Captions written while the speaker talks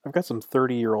I've got some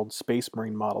 30-year-old Space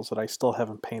Marine models that I still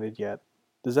haven't painted yet.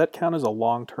 Does that count as a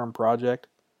long-term project?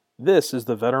 This is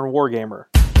the Veteran Wargamer.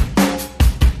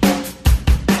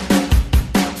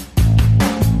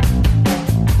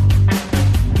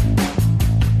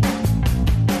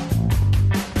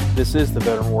 This is the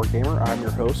Veteran Wargamer. I'm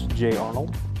your host, Jay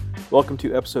Arnold. Welcome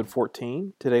to episode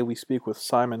 14. Today we speak with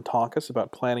Simon Tonkus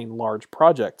about planning large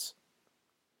projects.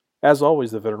 As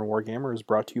always, the Veteran Wargamer is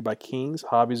brought to you by King's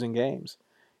Hobbies and Games,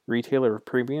 retailer of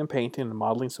premium painting and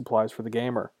modeling supplies for the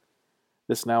gamer.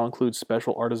 This now includes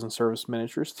special artisan service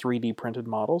miniatures, 3D printed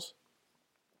models.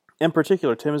 In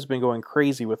particular, Tim has been going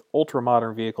crazy with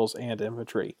ultra-modern vehicles and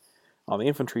infantry. On the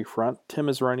infantry front, Tim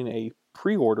is running a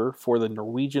pre-order for the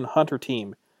Norwegian Hunter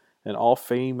Team, an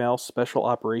all-female special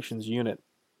operations unit.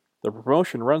 The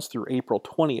promotion runs through April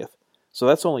 20th, so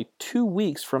that's only 2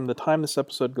 weeks from the time this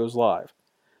episode goes live.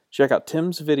 Check out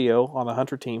Tim's video on the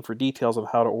Hunter Team for details on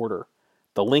how to order.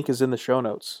 The link is in the show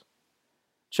notes.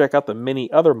 Check out the many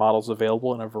other models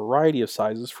available in a variety of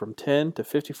sizes from 10 to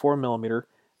 54mm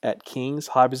at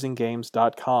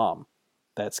kingshobbiesandgames.com.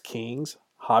 That's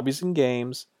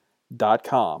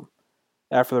kingshobbiesandgames.com.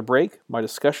 After the break, my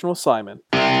discussion with Simon.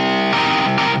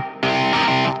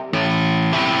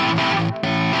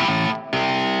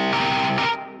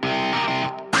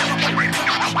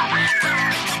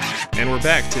 And we're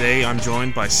back. Today I'm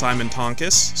joined by Simon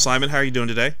Tonkus. Simon, how are you doing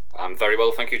today? I'm very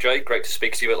well, thank you, Jay. Great to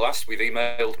speak to you at last. We've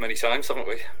emailed many times, haven't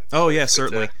we? Oh, yes,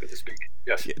 certainly. Good to speak.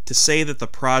 Yes. To say that the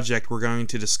project we're going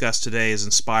to discuss today is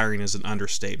inspiring is an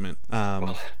understatement.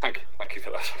 Well, thank you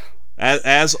for that.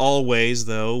 As always,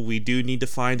 though, we do need to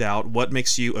find out what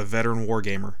makes you a veteran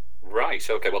wargamer. Right,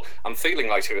 okay, well, I'm feeling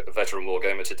like a veteran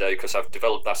wargamer today because I've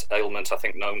developed that ailment, I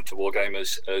think, known to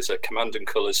wargamers as a Command and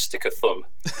Colours sticker thumb.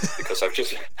 Because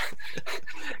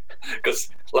because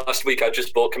last week I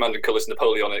just bought Command and Colours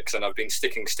Napoleonics and I've been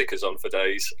sticking stickers on for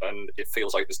days and it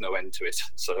feels like there's no end to it.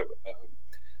 So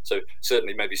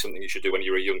certainly maybe something you should do when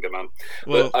you're a younger man.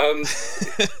 Well... But,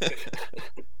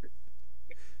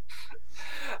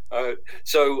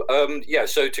 so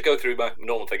to go through my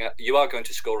normal thing, you are going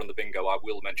to score on the bingo. I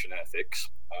will mention Airfix,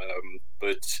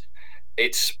 but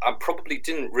I probably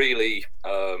didn't really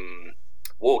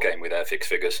wargame with Airfix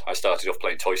figures. I started off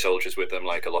playing toy soldiers with them,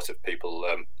 like a lot of people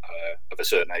of a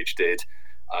certain age did.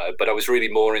 But I was really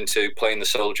more into playing the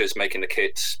soldiers, making the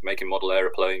kits, making model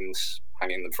aeroplanes,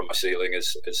 hanging them from my ceiling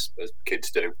as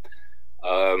kids do,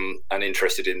 and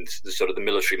interested in the sort of the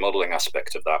military modelling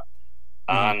aspect of that.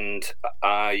 And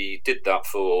I did that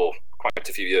for quite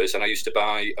a few years. And I used to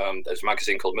buy, there's a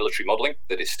magazine called Military Modelling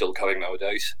that is still going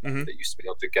nowadays. That used to be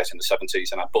able to get in the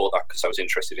 70s. And I bought that because I was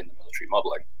interested in the military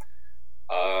modelling.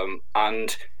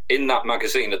 And in that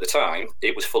magazine at the time,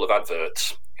 it was full of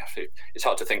adverts. It's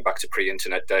hard to think back to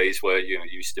pre-internet days where you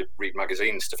used to read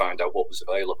magazines to find out what was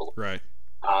available. Right.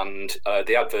 And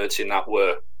the adverts in that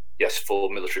were, yes, for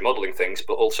military modelling things,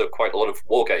 but also quite a lot of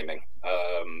wargaming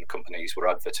companies were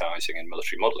advertising in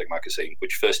Military Modelling magazine,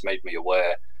 which first made me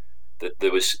aware that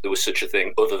there was such a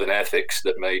thing other than Airfix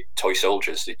that made toy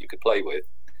soldiers that you could play with.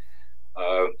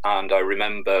 And I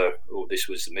remember, this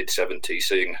was the mid-70s,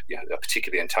 seeing a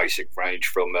particularly enticing range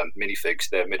from Minifigs,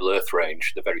 their Middle-earth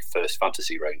range, the very first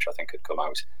fantasy range I think had come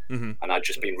out. And I'd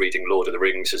just been reading Lord of the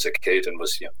Rings as a kid and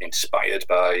was inspired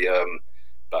by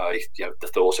the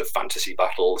thought of fantasy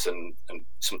battles and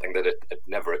something that had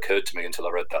never occurred to me until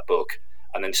I read that book.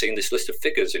 And then seeing this list of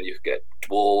figures, and you could get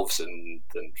dwarves and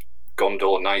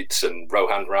Gondor knights and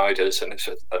Rohan riders, and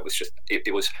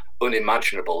it was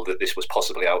unimaginable that this was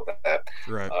possibly out there.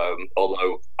 Right.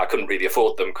 Although I couldn't really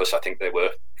afford them because I think they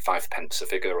were 5 pence a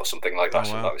figure or something like that.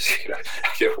 Oh, wow. So that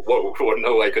was,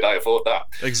 no way could I afford that.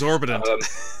 Exorbitant.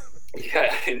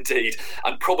 Yeah, indeed.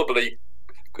 And probably,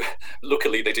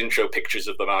 luckily, they didn't show pictures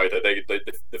of them either.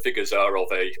 The figures are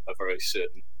of a very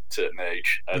certain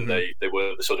age, and they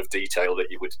were the sort of detail that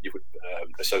you would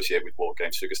associate with war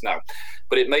games figures now.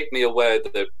 But it made me aware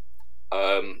that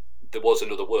there was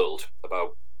another world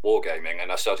about wargaming, and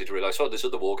I started to realise, there's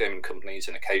other wargaming companies,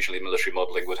 and occasionally Military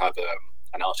Modelling would have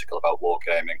an article about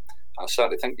wargaming. And I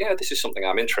started to think, this is something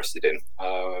I'm interested in.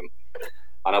 And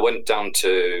I went down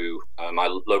to my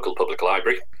local public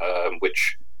library,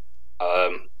 which,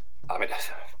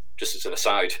 just as an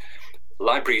aside,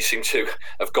 libraries seem to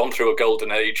have gone through a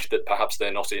golden age that perhaps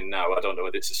they're not in now. I don't know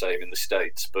whether it's the same in the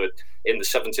States, but in the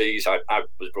 70s, I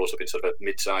was brought up in sort of a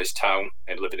mid-sized town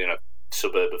and living in a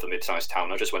suburb of a mid-sized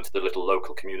town. I just went to the little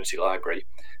local community library,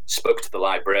 spoke to the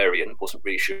librarian, wasn't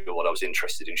really sure what I was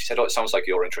interested in. She said, it sounds like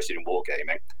you're interested in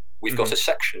wargaming. We've got a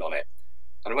section on it.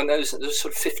 And when there's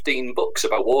sort of 15 books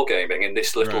about wargaming in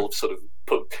this little sort of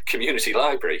community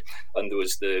library, and there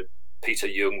was the Peter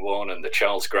Young one and the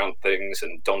Charles Grant things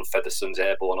and Don Featherston's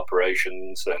Airborne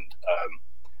Operations and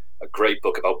a great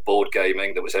book about board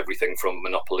gaming that was everything from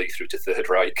Monopoly through to Third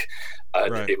Reich.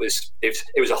 Right. It was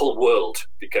a whole world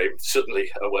became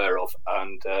suddenly aware of,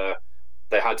 and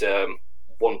they had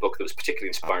one book that was particularly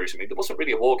inspiring to me. It wasn't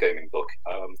really a wargaming book,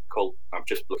 called, I'm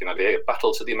just looking at it here,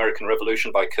 Battles of the American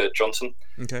Revolution by Kurt Johnson.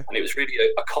 Okay. And it was really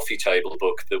a coffee table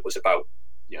book that was about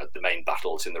the main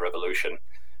battles in the Revolution.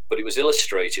 But it was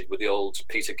illustrated with the old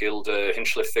Peter Gilder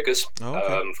Hinchliffe figures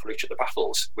for each of the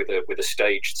battles with a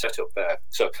stage set up there.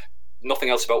 So nothing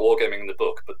else about wargaming in the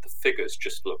book, but the figures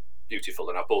just look beautiful.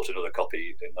 And I bought another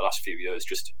copy in the last few years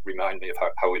just to remind me of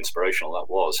how inspirational that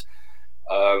was.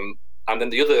 And then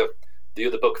the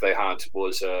other book they had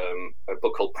was a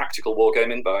book called Practical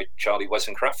Wargaming by Charlie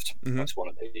Wesencraft. Mm-hmm. That's one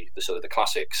of the sort of the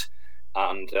classics.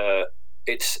 And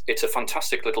it's a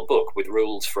fantastic little book with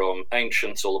rules from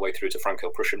ancients all the way through to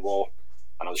Franco-Prussian War.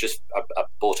 And I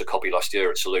bought a copy last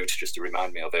year at Salute just to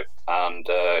remind me of it. And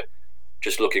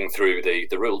just looking through the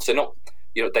rules, they're not,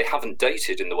 they haven't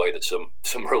dated in the way that some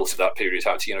rules of that period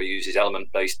had. He uses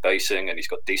element-based basing, and he's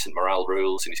got decent morale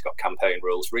rules, and he's got campaign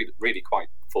rules, really, really quite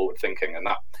forward-thinking. And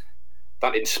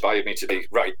that inspired me to be,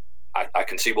 right, I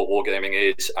can see what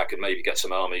wargaming is. I can maybe get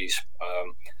some armies.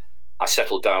 I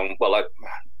settled down. Well,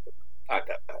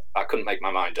 I couldn't make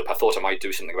my mind up. I thought I might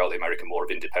do something about the American War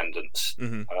of Independence.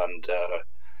 Mm-hmm. And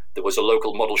there was a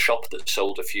local model shop that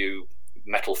sold a few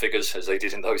metal figures, as they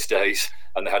did in those days.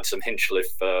 And they had some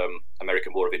Hinchliffe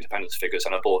American War of Independence figures.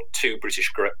 And I bought two British,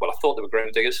 I thought they were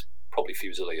Grenadiers, probably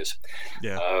Fusiliers.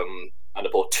 Yeah. And I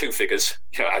bought two figures.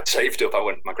 I'd saved up.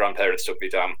 My grandparents took me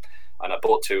down. And I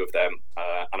bought two of them.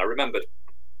 And I remembered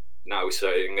now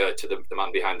saying to the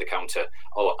man behind the counter,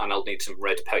 and I'll need some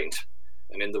red paint.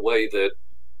 And in the way that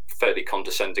fairly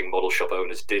condescending model shop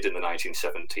owners did in the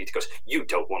 1970s, he goes, "You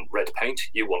don't want red paint,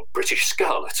 you want British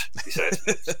Scarlet," he said.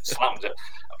 Slammed a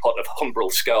pot of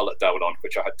Humbrol Scarlet down on,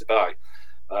 which I had to buy.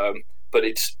 But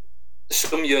it's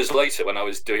some years later, when I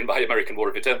was doing my American War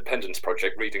of Independence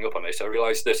project, reading up on it, I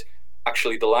realised that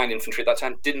actually the line infantry at that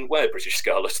time didn't wear British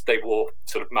Scarlet. They wore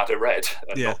sort of madder red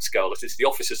and not scarlet. It's the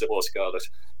officers that wore scarlet.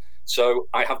 So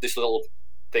I have this little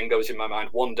thing goes in my mind.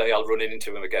 One day I'll run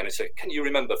into him again and say, "Can you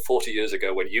remember 40 years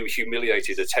ago when you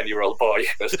humiliated a 10-year-old boy?"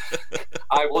 Because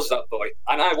I was that boy,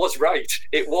 and I was right.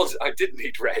 I did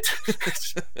need red.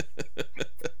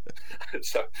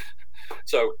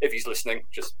 So if he's listening,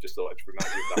 just thought I'd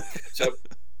remind you of that.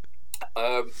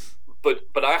 So,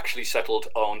 but I actually settled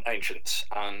on Ancients,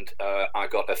 and I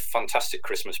got a fantastic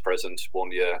Christmas present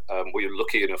one year. We were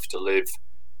lucky enough to live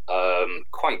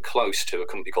quite close to a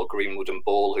company called Greenwood and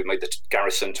Ball, who made the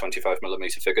Garrison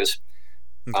 25mm figures.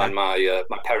 Okay. And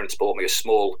my parents bought me a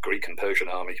small Greek and Persian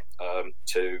army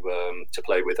to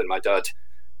play with, and my dad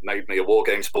made me a war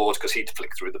games board because he'd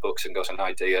flicked through the books and got an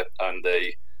idea. And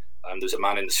there's a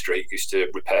man in the street who used to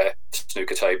repair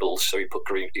snooker tables, so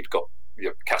he'd got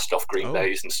cast off green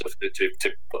bays and stuff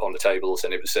to put on the tables,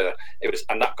 and it was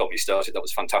and that got me started. That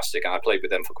was fantastic, and I played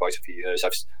with them for quite a few years.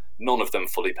 None of them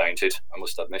fully painted, I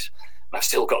must admit, and I've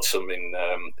still got some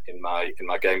in my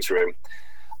games room,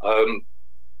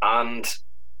 and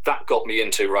that got me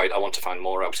into, right, I want to find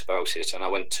more out about it. And I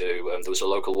went to there was a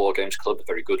local war games club, a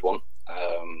very good one,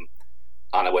 and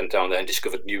I went down there and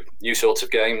discovered new sorts of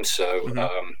games. So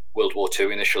World War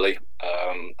II initially,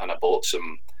 and I bought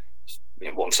some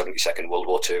 1/72 World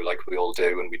War II, like we all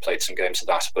do, and we played some games of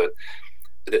that. But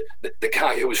the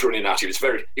guy who was running that, he was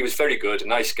very good, a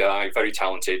nice guy, very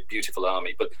talented, beautiful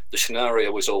army. But the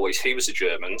scenario was always, he was the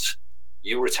Germans,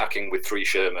 you were attacking with 3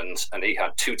 Shermans, and he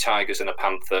had 2 Tigers and a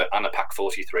Panther and a Pak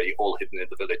 43 all hidden in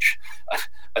the village,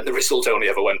 and the result only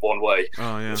ever went one way.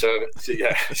 Oh yeah. So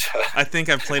yeah. I think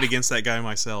I've played against that guy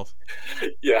myself.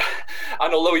 Yeah,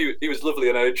 and although he was lovely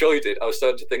and I enjoyed it, I was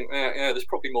starting to think, yeah, there's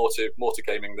probably more to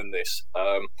gaming than this.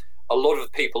 A lot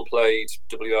of people played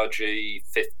WRG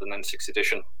 5th and then 6th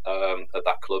edition at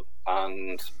that club,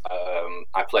 and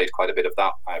I played quite a bit of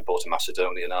that. I bought a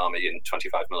Macedonian army in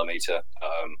 25mm,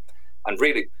 and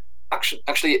really,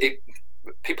 actually,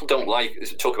 people don't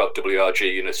talk about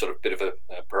WRG in a sort of bit of a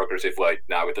pejorative way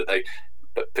now.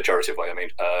 Pejorative way, I mean.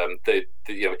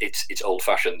 It's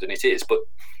old-fashioned, and it is, but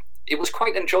it was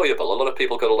quite enjoyable. A lot of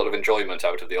people got a lot of enjoyment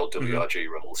out of the old WRG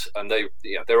rules, and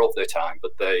they're of their time,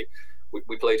 but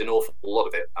we played an awful lot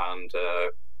of it, and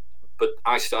but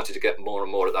I started to get more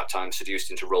and more at that time seduced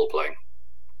into role playing.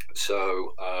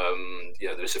 So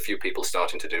there's a few people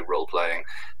starting to do role playing,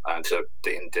 and so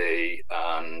D&D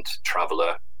and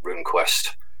Traveller,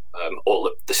 RuneQuest, all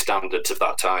the standards of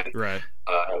that time, right?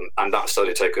 And that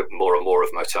started to take up more and more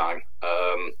of my time,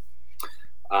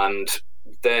 and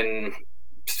then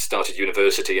started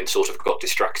university and sort of got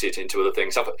distracted into other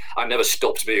things. I never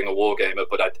stopped being a wargamer,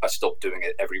 but I stopped doing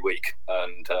it every week,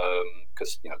 and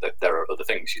because there are other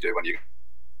things you do when you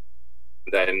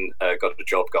then got a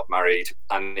job, got married,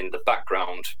 and in the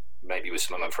background, maybe with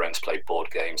some of my friends, played board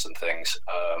games and things.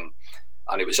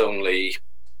 And it was only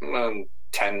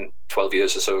 10, 12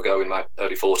 years or so ago in my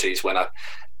early 40s when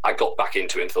I got back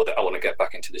into it and thought that I want to get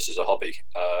back into this as a hobby.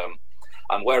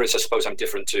 And whereas I suppose I'm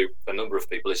different to a number of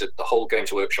people, is that the whole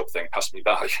Games Workshop thing passed me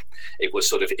by. It was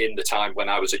sort of in the time when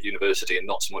I was at university and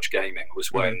not so much gaming,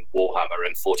 was when Warhammer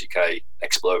and 40k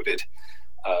exploded.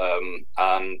 And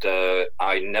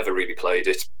I never really played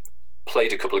it.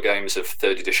 Played a couple of games of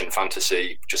 3rd edition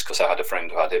fantasy just because I had a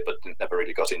friend who had it, but never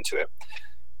really got into it.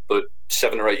 But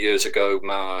 7 or 8 years ago,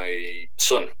 my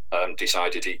son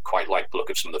decided he quite liked the look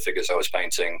of some of the figures I was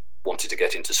painting, wanted to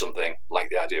get into something like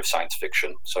the idea of science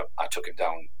fiction. So I took him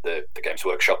down the Games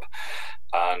Workshop,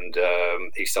 and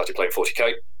he started playing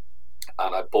 40k.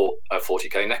 And I bought a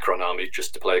 40k Necron army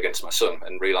just to play against my son,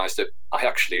 and realised that I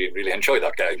actually really enjoy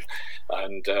that game.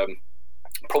 And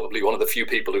probably one of the few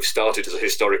people who've started as a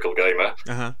historical gamer,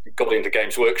 got into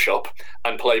Games Workshop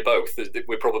and play both.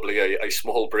 We're probably a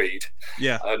small breed.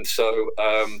 Yeah. And so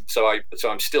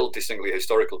I'm still distinctly a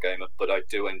historical gamer, but I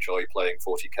do enjoy playing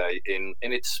 40k in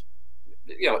its,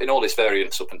 in all its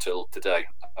variants up until today.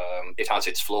 It has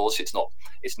its flaws. It's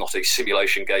not a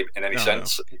simulation game in any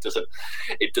sense. No.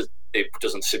 It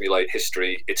doesn't simulate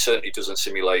history. It certainly doesn't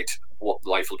simulate what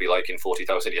life will be like in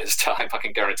 40,000 years' time. I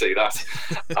can guarantee that.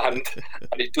 and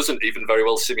it doesn't even very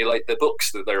well simulate the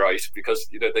books that they write, because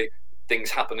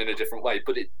things happen in a different way.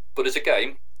 But as a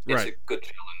game, it's a good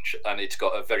challenge, and it's got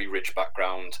a very rich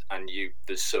background, and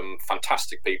there's some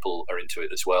fantastic people are into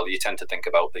it as well. You tend to think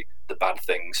about the bad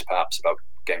things, perhaps, about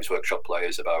Games Workshop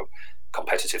players, about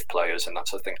competitive players, and that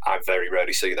sort of thing. I very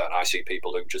rarely see that. I see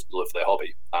people who just love their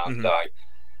hobby, and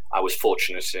I was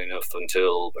fortunate enough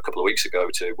until a couple of weeks ago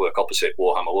to work opposite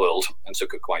Warhammer World, and so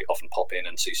could quite often pop in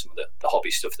and see some of the hobby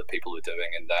stuff that people are doing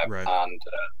in there. Right. And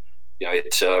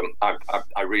it's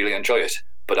I really enjoy it,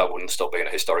 but I wouldn't stop being a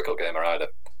historical gamer either.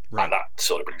 Right. And that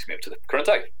sort of brings me up to the current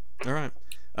day. All right.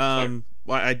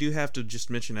 Well, I do have to just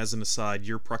mention, as an aside,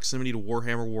 your proximity to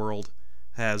Warhammer World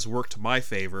has worked to my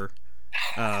favor,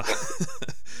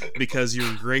 because you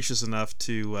were gracious enough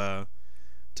to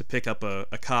pick up a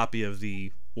copy of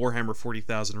the Warhammer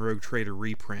 40,000 Rogue Trader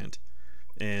reprint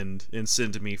and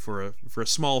send to me for a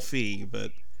small fee.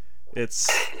 But it's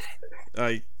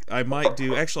I might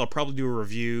do, actually I'll probably do a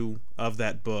review of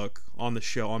that book on the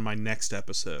show on my next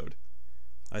episode.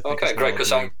 I think. Okay, great,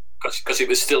 because it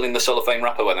was still in the cellophane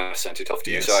wrapper when I sent it off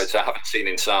to you, so I haven't seen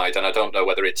inside, and I don't know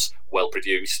whether it's well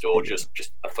produced or just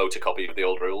a photocopy of the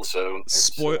old rules. So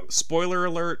spoiler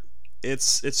alert,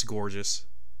 it's gorgeous.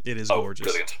 It is gorgeous.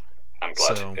 Brilliant. I'm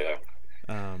glad. So, yeah.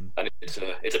 And it's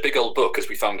a big old book, as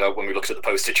we found out when we looked at the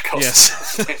postage cost.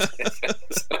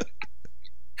 Yes.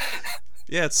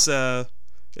 Yeah,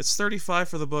 it's $35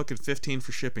 for the book and $15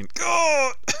 for shipping.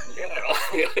 God.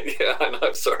 Yeah, I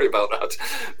know. Sorry about that.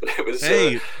 But it was.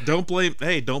 Don't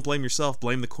blame yourself.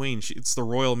 Blame the Queen. It's the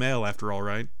Royal Mail, after all,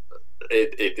 right?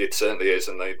 It certainly is,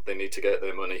 and they need to get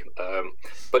their money.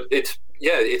 But it's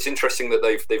interesting that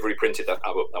they've reprinted that.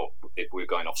 We're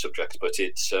going off subject, but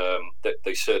it's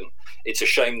a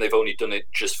shame they've only done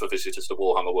it just for visitors to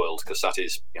Warhammer World, because that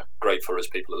is great for us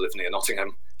people who live near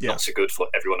Nottingham. Yeah. Not so good for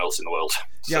everyone else in the world.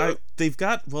 Yeah, they've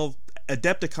got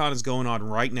Adepticon is going on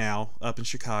right now up in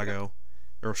Chicago,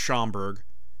 or Schaumburg,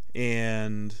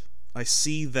 and I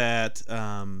see that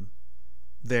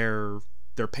their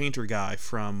painter guy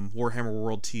from Warhammer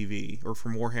World TV, or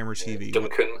from Warhammer TV,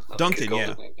 Duncan,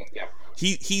 yeah.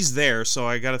 He's there, so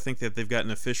I got to think that they've got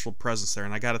an official presence there,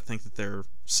 and I got to think that they're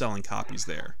selling copies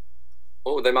there.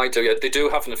 Oh, they might do. Yeah, they do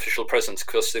have an official presence,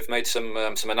 because they've made some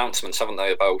announcements, haven't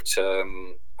they, about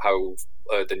how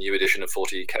the new edition of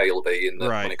 40k will be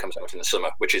when it comes out in the summer,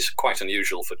 which is quite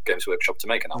unusual for Games Workshop to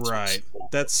make announcements. Right.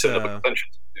 That's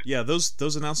yeah.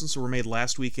 Those announcements were made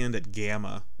last weekend at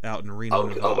Gamma out in Reno,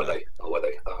 Nevada. Oh, were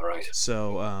they? All right.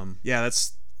 So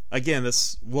that's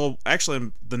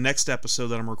actually the next episode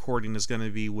that I'm recording is going to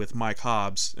be with Mike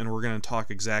Hobbs, and we're going to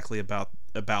talk exactly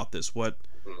about this. What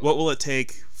will it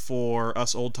take for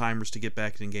us old timers to get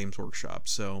back in Games Workshop?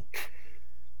 So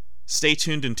stay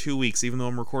tuned in 2 weeks, even though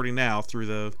I'm recording now through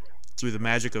the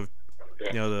magic of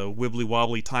the wibbly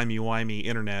wobbly timey wimey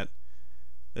internet.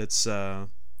 It's going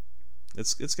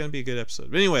to be a good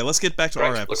episode. But anyway, let's get back to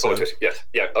our episode. Look forward to it. Yes.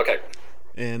 Yeah. Okay.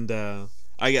 And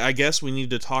I guess we need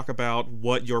to talk about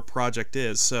what your project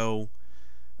is. So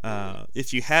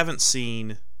if you haven't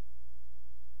seen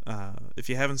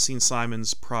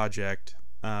Simon's project,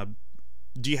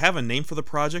 do you have a name for the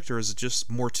project, or is it just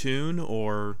Mortoon,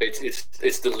 or?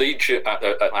 It's the Legion.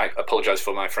 I apologize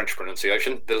for my French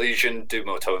pronunciation. The Legion du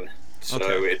Mortoon. So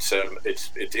okay.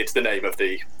 It's the name of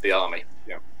the army.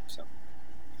 Yeah. So.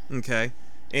 Okay,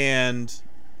 and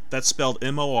that's spelled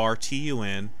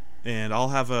Mortun, and I'll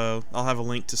have a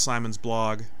link to Simon's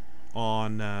blog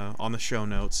on the show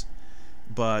notes.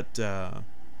 But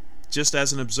just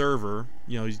as an observer,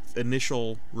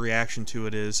 initial reaction to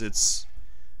it is it's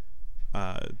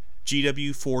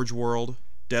GW Forge World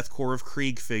Death Korps of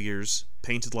Krieg figures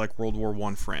painted like World War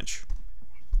I French,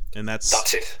 and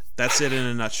that's it. That's it in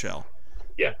a nutshell.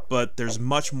 Yeah. But there's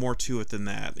much more to it than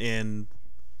that, and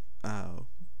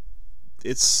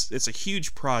it's a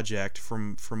huge project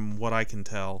from what I can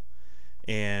tell,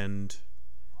 and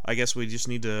I guess we just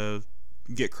need to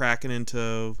get cracking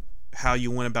into how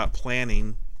you went about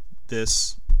planning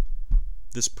this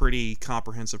pretty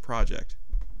comprehensive project.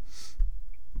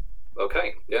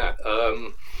 Okay, yeah.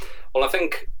 Well, I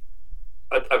think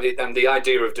and the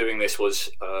idea of doing this was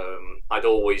I'd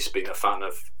always been a fan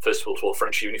of First World War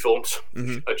French uniforms.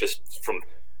 Mm-hmm. Just from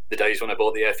the days when I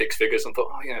bought the Airfix figures and thought,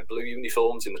 oh yeah, blue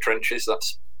uniforms in the trenches,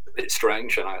 that's a bit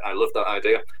strange, and I love that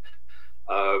idea.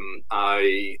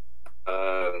 I've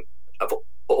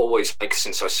always liked,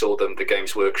 since I saw them, the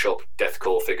Games Workshop Death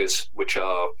Korps figures, which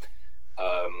are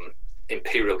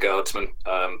Imperial Guardsmen,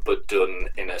 but done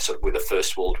in a sort of with a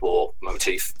First World War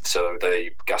motif. So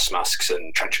they gas masks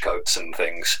and trench coats and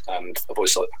things, and I've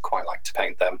always quite liked to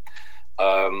paint them.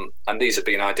 And these have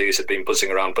been ideas that have been buzzing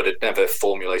around, but it never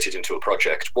formulated into a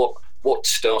project. What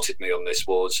started me on this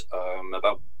was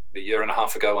about a year and a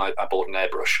half ago, I bought an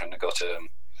airbrush, and I got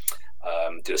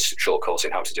did a short course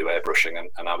in how to do airbrushing,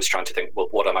 and I was trying to think, well,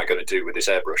 what am I going to do with this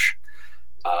airbrush?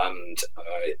 And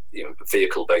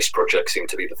vehicle-based projects seemed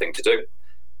to be the thing to do.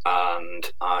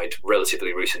 And I'd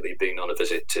relatively recently been on a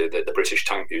visit to the British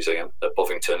Tank Museum at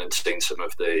Bovington and seen some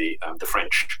of the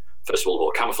French First World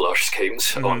War camouflage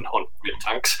schemes on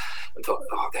tanks, and thought,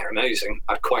 oh, they're amazing.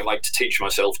 I'd quite like to teach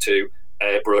myself to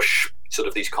airbrush sort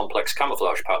of these complex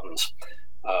camouflage patterns.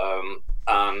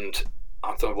 And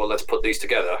I thought, well, let's put these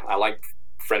together. I like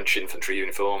French infantry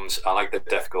uniforms. I like the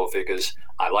Death Korps figures.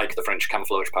 I like the French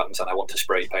camouflage patterns, and I want to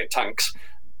spray paint tanks.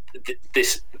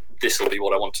 This will be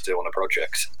what I want to do on a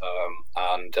project.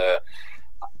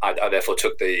 I therefore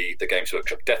took the Games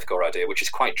Workshop Death Korps idea, which is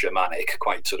quite Germanic,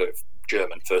 quite sort of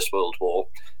German First World War,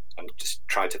 and just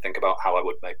tried to think about how I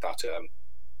would make that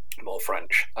more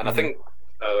French. And I think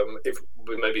if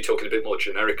we may be talking a bit more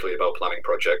generically about planning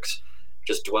projects,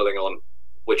 just dwelling on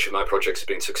which of my projects have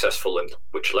been successful and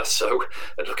which less so,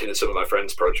 and looking at some of my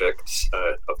friends' projects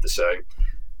of the same.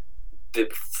 The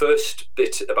first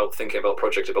bit about thinking about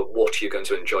project, about what you're going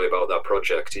to enjoy about that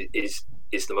project is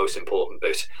the most important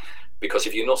bit, because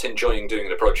if you're not enjoying doing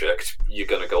the project, you're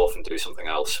going to go off and do something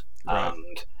else. Right.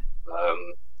 And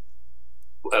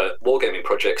wargaming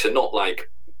projects are not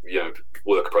like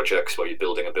work projects where you're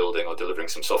building a building or delivering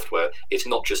some software. It's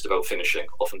not just about finishing.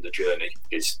 Often the journey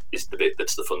is the bit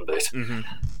that's the fun bit. Mm-hmm.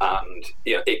 And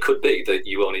it could be that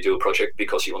you only do a project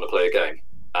because you want to play a game,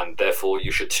 and therefore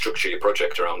you should structure your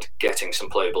project around getting some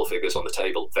playable figures on the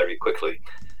table very quickly.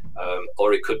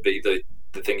 Or it could be that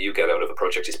the thing you get out of a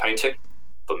project is painting.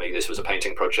 For me, this was a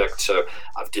painting project, so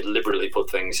I've deliberately put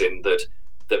things in that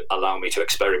allow me to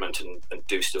experiment and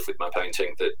do stuff with my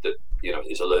painting that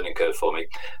is a learning curve for me.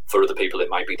 For other people, it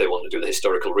might be they want to do the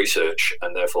historical research,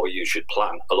 and therefore you should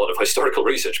plan a lot of historical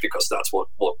research because that's what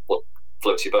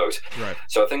floats your boat. Right.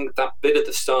 So I think that bit at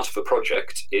the start of a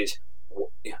project is,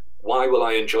 why will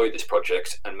I enjoy this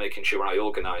project, and making sure I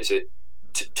organise it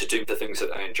to do the things that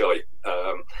I enjoy.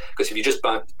 Because if you just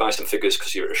buy some figures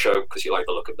because you're at a show, because you like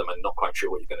the look of them and not quite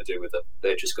sure what you're going to do with them,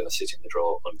 they're just going to sit in the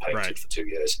drawer unpainted for 2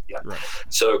 years. Yeah. Right.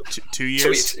 So 2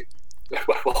 years. So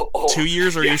 2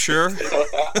 years? Are you sure?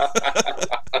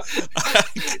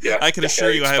 Yeah, I can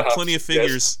assure you, I have perhaps, plenty of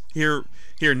figures here.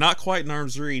 Not quite in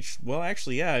arm's reach. Well,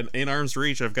 actually, yeah, in arm's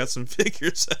reach, I've got some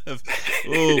figures that have.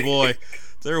 Oh boy,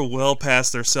 they're well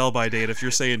past their sell-by date. If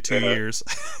you're saying 2 years.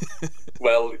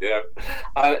 Well, yeah.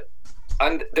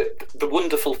 And the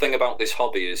wonderful thing about this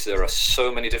hobby is there are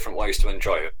so many different ways to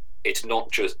enjoy it. It's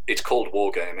not just, it's called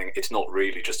wargaming. It's not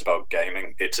really just about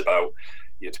gaming. It's about,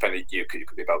 it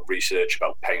could be about research,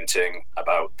 about painting,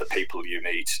 about the people you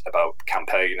meet, about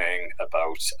campaigning,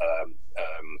 about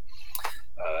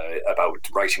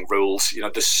writing rules.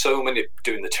 There's so many,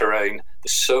 doing the terrain.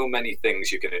 There's so many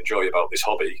things you can enjoy about this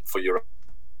hobby for your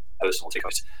personal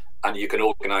ticket. And you can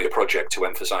organise a project to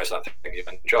emphasise that thing you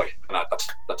enjoy, and that's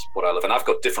what I love. And I've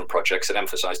got different projects that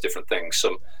emphasise different things.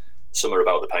 Some are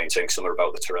about the painting, some are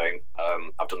about the terrain.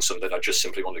 I've done some that I just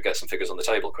simply want to get some figures on the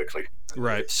table quickly.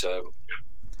 Right.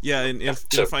 Yeah, and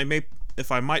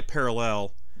if I might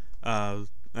parallel,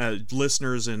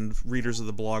 listeners and readers of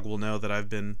the blog will know that I've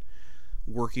been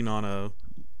working on a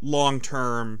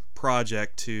long-term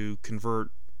project to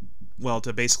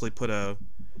to basically put a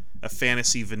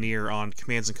fantasy veneer on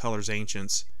Commands and Colors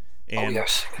Ancients, and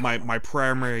my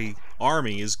primary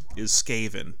army is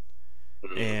Skaven,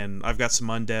 and I've got some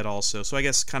undead also. So I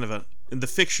guess kind of in the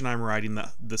fiction I'm writing,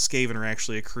 the Skaven are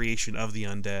actually a creation of the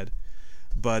undead,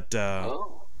 but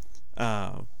no,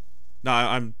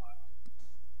 I'm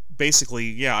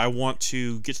basically I want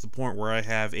to get to the point where I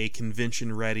have a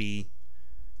convention-ready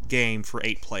game for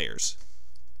 8 players.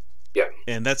 Yeah,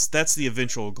 and that's the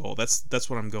eventual goal. That's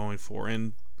what I'm going for.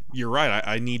 And you're right.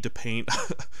 I need to paint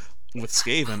with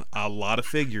Skaven a lot of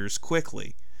figures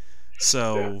quickly.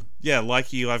 So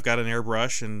like you, I've got an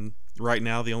airbrush, and right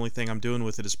now the only thing I'm doing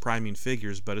with it is priming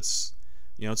figures. But it's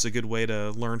it's a good way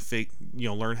to learn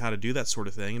how to do that sort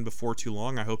of thing. And before too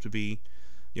long, I hope to be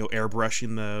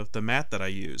airbrushing the mat that I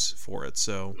use for it.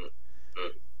 So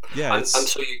and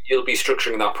so you'll be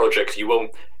structuring that project. You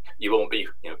won't be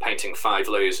painting 5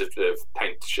 layers of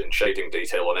paint and shading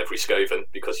detail on every Skaven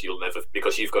because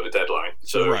you've got a deadline.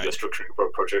 So you're structuring a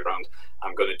project around,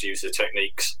 I'm going to use the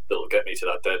techniques that'll get me to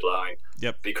that deadline.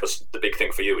 Yep. Because the big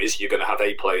thing for you is you're going to have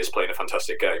 8 players playing a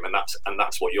fantastic game, and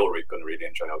that's what you're going to really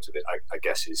enjoy out of it. I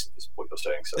guess is what you're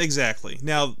saying. So. Exactly.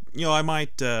 Now I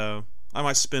might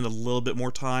spend a little bit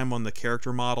more time on the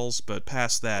character models, but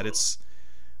past that,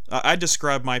 I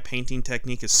describe my painting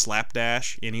technique as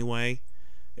slapdash anyway.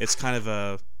 It's kind of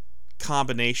a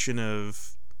combination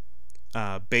of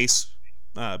base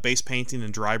painting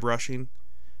and dry brushing,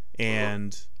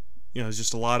 and it's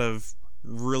just a lot of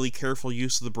really careful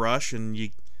use of the brush,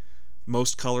 and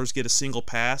most colors get a single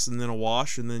pass and then a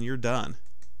wash, and then you're done.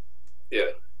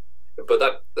 Yeah,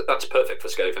 but that's perfect for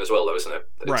Skaven as well, though, isn't it?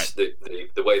 It's right.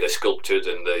 The way they're sculpted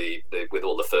and the with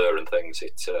all the fur and things,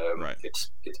 it's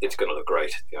going to look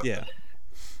great. Yeah.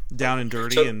 Down and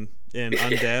dirty and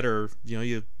undead, or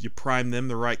you prime them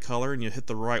the right color and you hit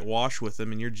the right wash with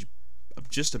them, and you're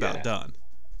just about done.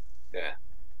 Yeah.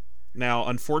 Now,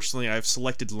 unfortunately, I've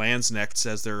selected Landsnecks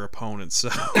as their opponents, so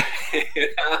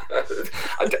I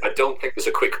don't think there's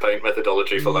a quick paint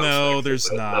methodology for Landsnecks. No,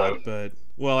 there's not. But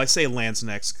I say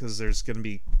Landsnecks because there's going to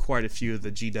be quite a few of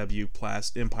the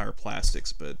GW Empire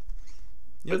plastics, but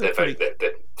they're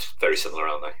very similar,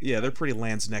 aren't they? Yeah, they're pretty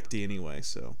Landsneckedy anyway,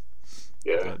 so.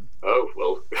 Yeah. Oh,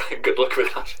 well, good luck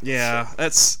with that. Yeah,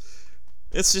 it's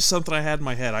just something I had in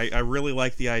my head. I really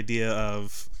like the idea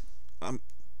of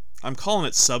I'm calling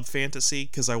it sub-fantasy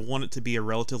because I want it to be a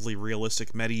relatively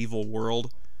realistic medieval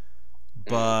world,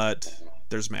 but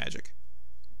there's magic.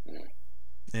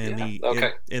 And the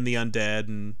undead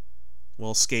and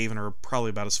Skaven are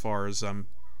probably about as far as I'm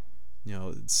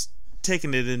it's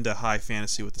taking it into high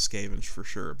fantasy with the Skavens for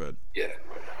sure, but yeah.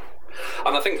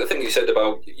 And I think the thing you said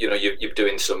about you're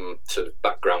doing some sort of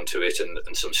background to it and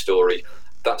some story,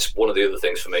 that's one of the other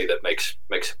things for me that makes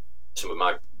some of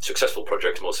my successful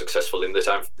projects more successful, in that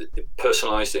I've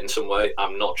personalised it in some way.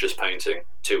 I'm not just painting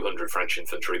 200 French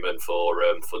infantrymen for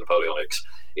Napoleonics.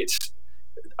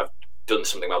 I've done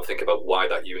something about think about why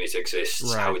that unit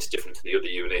exists, how it's different to the other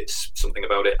units, something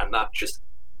about it, and that just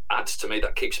adds to me.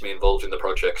 That keeps me involved in the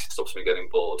project, stops me getting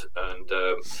bored. And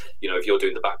if you're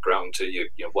doing the background to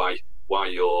why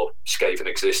your Skaven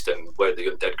exist and where the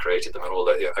undead created them and all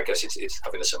that, I guess it's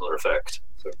having a similar effect.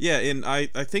 So. Yeah, and I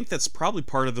think that's probably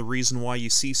part of the reason why you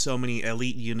see so many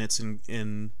elite units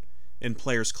in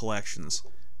players' collections.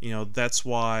 That's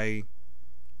why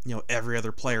every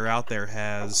other player out there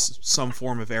has some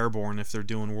form of airborne if they're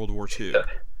doing World War II. Yeah.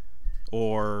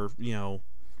 Or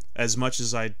as much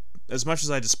as I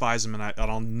despise them, and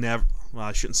I'll never, well,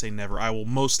 I shouldn't say never, I will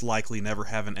most likely never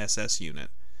have an SS unit.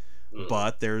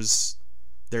 But there's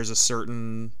a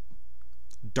certain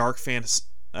dark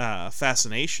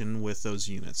fascination with those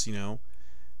units,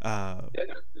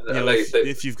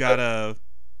 if you've got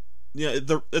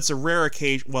it's a rare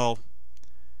occasion. Well,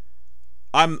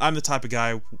 I'm the type of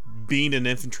guy, being an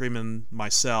infantryman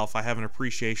myself, I have an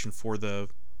appreciation for the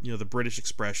British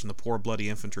expression, the poor bloody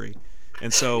infantry.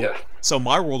 And so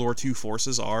my World War II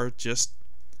forces are just,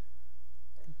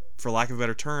 for lack of a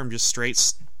better term, just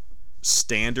straight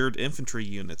standard infantry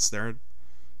units. They're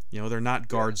not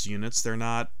guards units. They're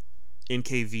not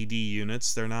NKVD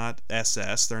units. They're not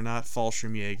SS. They're not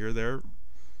Fallschirmjäger.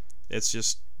 It's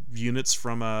just units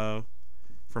from a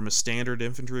standard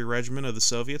infantry regiment of the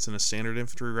Soviets and a standard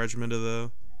infantry regiment of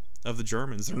the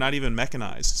Germans. They're not even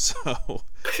mechanized. So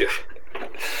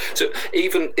So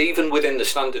even within the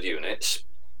standard units,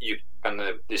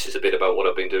 this is a bit about what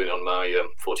I've been doing on my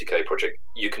 40k project.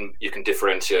 You can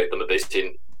differentiate them a bit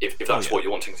in if that's what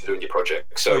you're wanting to do in your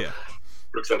project. So,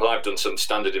 for example, I've done some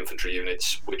standard infantry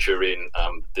units which are in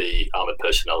the armored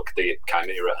personnel, the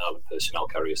Chimera armored personnel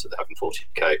carriers that they have in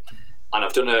 40k, and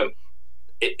I've done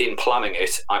in planning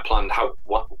it. I planned how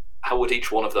would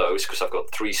each one of those, because I've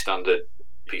got 3 standard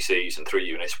PCs and 3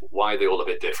 units. Why are they all a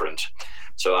bit different?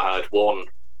 So I had one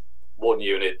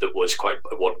unit that was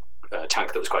one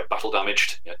tank that was quite battle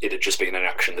damaged. It had just been in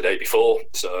action the day before,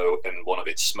 and one of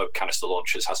its smoke canister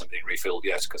launchers hasn't been refilled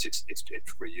yet because it's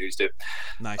reused it.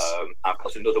 Nice. I've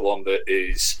got another one that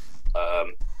is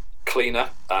cleaner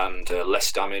and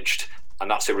less damaged,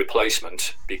 and that's a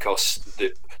replacement because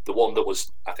the one that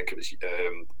was, I think it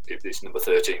was number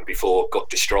 13 before, got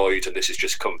destroyed, and this has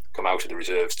just come out of the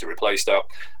reserves to replace that.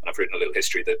 And I've written a little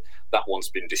history that one's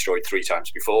been destroyed 3 times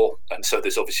before, and so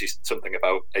there's obviously something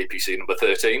about APC number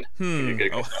 13.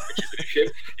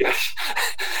 Yes,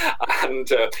 and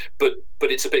but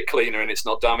it's a bit cleaner and it's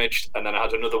not damaged. And then I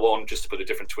had another one just to put a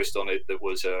different twist on it that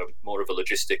was more of a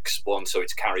logistics one, so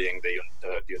it's carrying the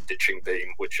unditching beam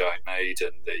which I made,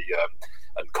 and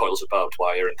and coils of barbed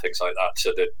wire and things like that.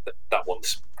 So that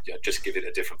one's just give it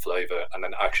a different flavour. And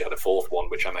then I actually had a 4th one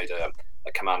which I made a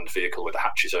command vehicle with the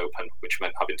hatches open, which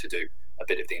meant having to do a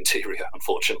bit of the interior,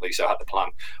 unfortunately. So I had to plan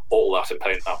all that and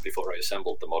paint that before I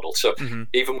assembled the model. So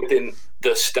even within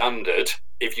the standard,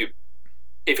 if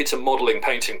it's a modelling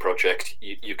painting project,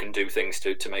 you can do things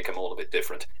to make them all a bit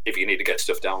different. If you need to get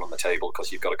stuff down on the table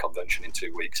because you've got a convention in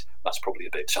 2 weeks, that's probably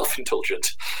a bit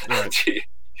self-indulgent. Right.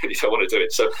 You don't want to do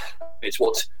it. So it's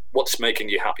what's making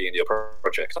you happy in your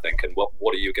project, I think, and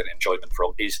what are you getting enjoyment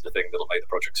from is the thing that'll make the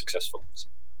project successful.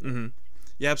 Mm-hmm.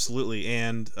 Yeah, absolutely.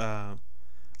 And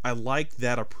I like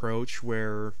that approach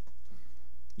where,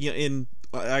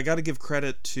 I got to give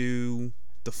credit to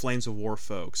the Flames of War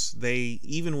folks. They,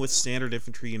 even with standard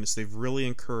infantry units, they've really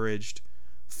encouraged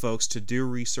folks to do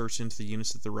research into the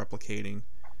units that they're replicating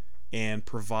and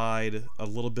provide a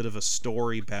little bit of a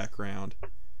story background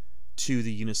to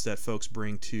the units that folks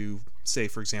bring to, say,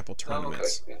 for example,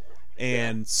 tournaments. Okay.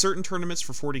 And certain tournaments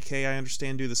for 40k, I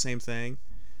understand, do the same thing.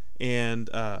 And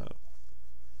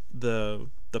the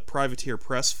Privateer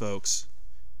Press folks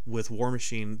with War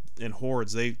Machine and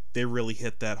Hordes, they really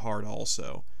hit that hard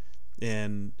also.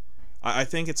 And I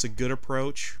think it's a good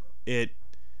approach. It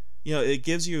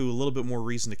gives you a little bit more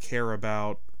reason to care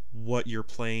about what you're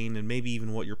playing and maybe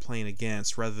even what you're playing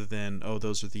against, rather than, oh,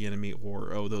 those are the enemy,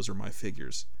 or, oh, those are my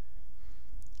figures.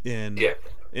 And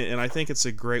I think it's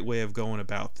a great way of going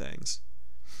about things.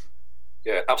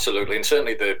 Yeah, absolutely. And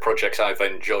certainly the projects I've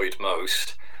enjoyed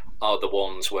most are the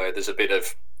ones where there's a bit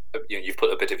of, you've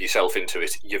put a bit of yourself into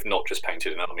it. You've not just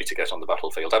painted an enemy to get on the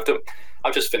battlefield.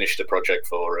 I've just finished a project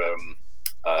for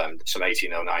some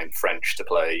 1809 French to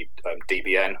play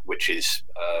DBN, which is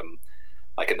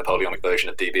like a Napoleonic version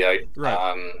of DBA.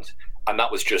 Right. And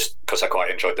that was just because I quite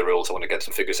enjoyed the rules. I want to get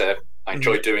some figures there. I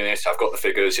enjoyed doing it. I've got the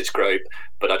figures. It's great.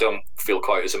 But I don't feel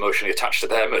quite as emotionally attached to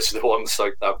them as the ones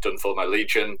like I've done for my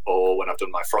Legion, or when I've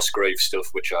done my Frostgrave stuff,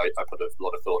 which I put a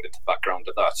lot of thought into the background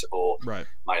of that, or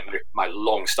my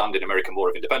long-standing American War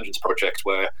of Independence project,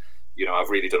 where I've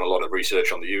really done a lot of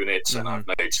research on the units, and I've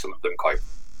made some of them quite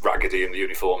raggedy in the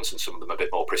uniforms and some of them a bit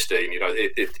more pristine.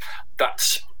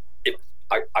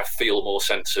 I feel more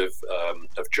sense of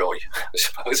joy, I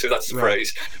suppose, if that's the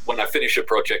phrase. When I finish a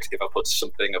project, if I put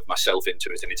something of myself into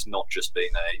it, and it's not just being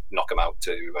a knock 'em out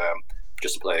to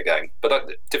just to play a game. But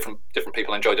different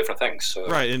people enjoy different things. So,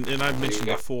 right, and I've mentioned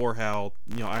before how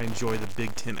I enjoy the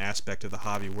Big Ten aspect of the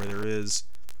hobby, where there's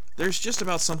just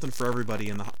about something for everybody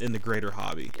in the greater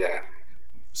hobby. Yeah.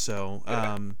 So,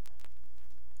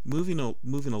 moving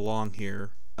along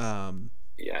here.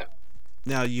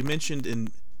 Now, you mentioned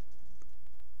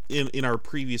in our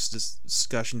previous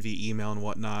discussion via email and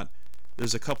whatnot,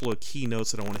 there's a couple of key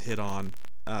notes that I want to hit on.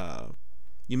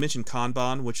 You mentioned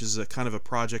Kanban, which is a kind of a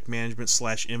project management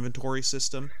 / inventory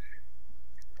system.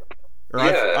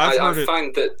 I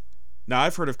find that. Now,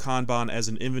 I've heard of Kanban as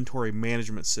an inventory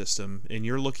management system, and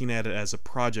you're looking at it as a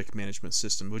project management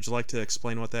system. Would you like to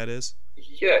explain what that is?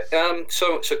 Yeah.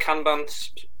 So Kanban,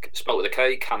 spelled with a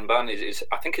K. Kanban is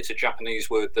I think it's a Japanese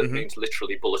word that means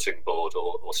literally bulletin board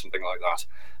or something like that.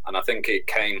 And I think it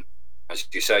came, as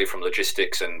you say, from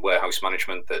logistics and warehouse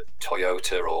management that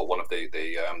Toyota or one of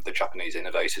the Japanese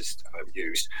innovators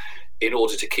used in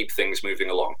order to keep things moving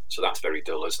along. So that's very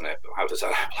dull, isn't it? How does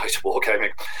that apply to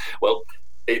wargaming? Well,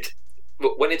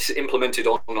 when it's implemented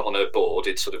on a board,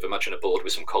 it's sort of, imagine a board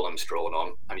with some columns drawn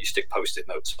on, and you stick post-it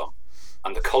notes on.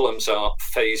 And the columns are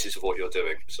phases of what you're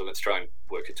doing. So let's try and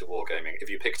work it to wargaming. If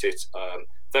you picked it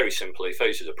very simply,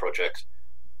 phases of project,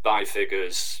 buy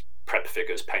figures, prep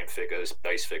figures, paint figures,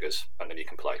 base figures, and then you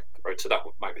can play. Right. So that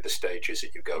might be the stages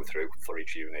that you go through for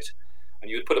each unit. And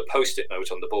you would put a post-it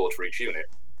note on the board for each unit.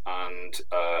 And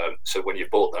so when you've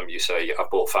bought them, you say, I've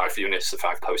bought 5 units, the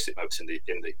 5 post-it notes in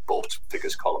the bought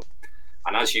figures column.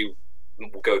 And as you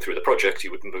go through the project, you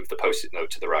would move the post-it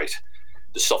note to the right.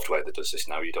 The software that does this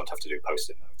now, you don't have to do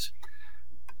post-it notes.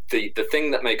 The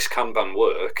thing that makes Kanban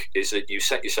work is that you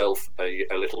set yourself a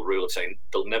little rule of saying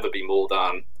there'll never be more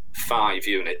than 5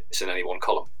 units in any one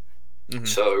column. Mm-hmm.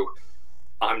 So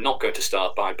I'm not going to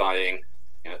start by buying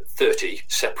 30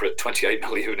 separate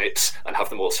 28mm units and have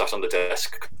them all sat on the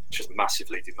desk. It's just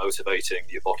massively demotivating.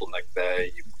 Your bottleneck there,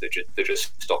 they're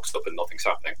just stocked up and nothing's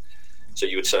happening. So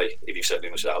you would say, if you've set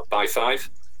limits out, buy 5,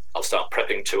 I'll start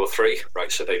prepping 2 or 3,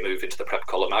 right? So they move into the prep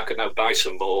column. I could now buy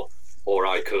some more, or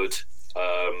I could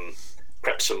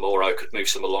prep some more. I could move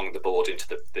some along the board into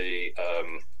the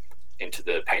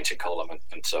painting column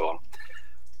and so on.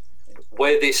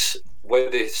 Where this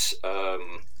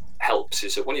helps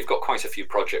is that when you've got quite a few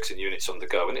projects and units on the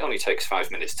go, and it only takes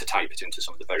 5 minutes to type it into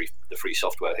some of the free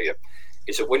software here,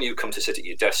 is that when you come to sit at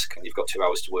your desk and you've got 2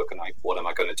 hours to work on what am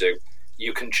I going to do,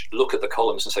 you can look at the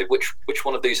columns and say, which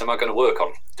one of these am I going to work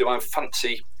on? Do I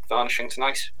fancy varnishing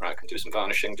tonight? Right, I can do some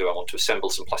varnishing. Do I want to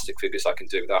assemble some plastic figures? I can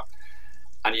do that.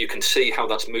 And you can see how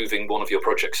that's moving one of your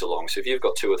projects along. So if you've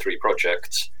got 2 or 3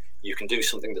 projects, you can do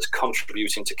something that's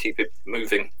contributing to keep it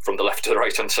moving from the left to the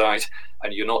right-hand side,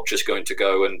 and you're not just going to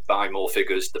go and buy more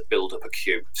figures that build up a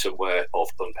queue somewhere of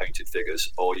unpainted figures,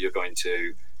 or you're going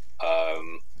to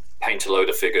paint a load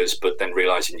of figures, but then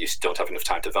realizing you don't have enough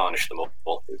time to varnish them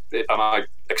all. Am I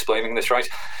explaining this right?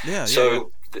 Yeah.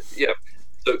 So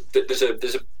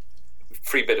there's a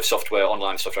free bit of software,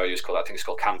 online software I use called, I think it's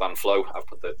called Kanban Flow. I've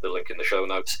put the link in the show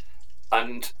notes.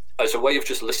 And as a way of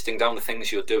just listing down the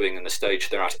things you're doing and the stage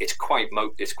they're at, it's quite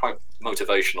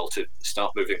motivational to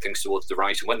start moving things towards the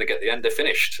right. And when they get to the end, they're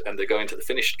finished and they go into the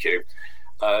finished queue.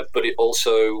 But it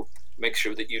also makes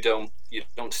sure that you don't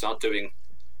start doing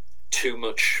too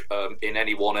much in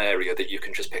any one area, that you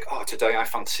can just pick, today I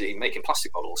fancy making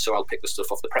plastic models, so I'll pick the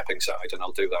stuff off the prepping side and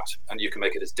I'll do that. And you can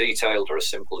make it as detailed or as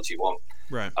simple as you want.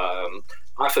 Right.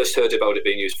 I first heard about it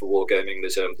being used for wargaming.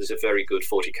 There's a very good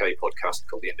 40k podcast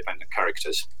called The Independent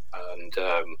Characters, and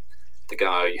the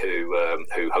guy who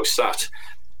hosts that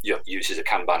uses a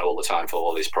Kanban all the time for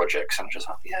all his projects. And I'm just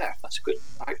like, yeah, that's good.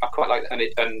 I quite like that.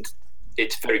 And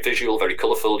it's very visual, very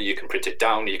colourful. You can print it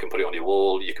down, you can put it on your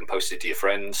wall, you can post it to your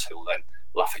friends who will then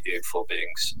laugh at you for being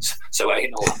so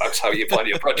anal about how you plan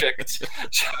your projects.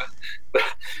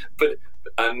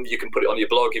 And you can put it on your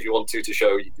blog if you want to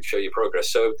show your progress.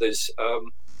 So there's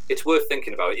it's worth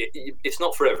thinking about. It's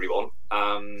not for everyone,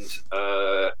 and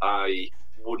I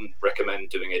wouldn't recommend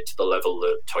doing it to the level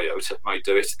that Toyota might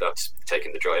do it. That's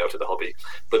taking the joy out of the hobby.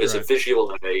 But as a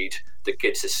visual aid that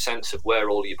gives a sense of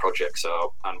where all your projects are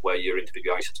and where your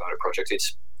individual items are in a project,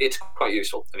 it's quite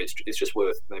useful, and it's just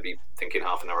worth maybe thinking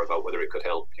half an hour about whether it could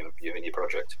help you in your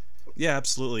project. Yeah,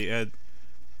 absolutely.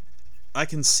 I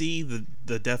can see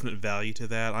the definite value to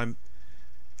that.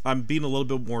 I'm being a little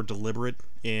bit more deliberate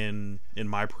in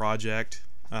my project.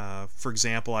 For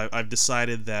example, I've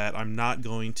decided that I'm not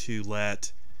going to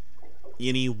let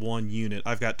any one unit.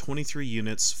 I've got 23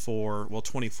 units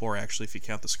 24 actually if you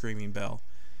count the Screaming Bell.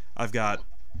 I've got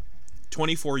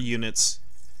 24 units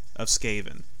of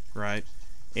Skaven, right?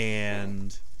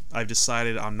 And I've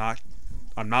decided I'm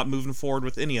not moving forward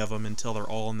with any of them until they're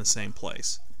all in the same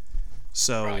place.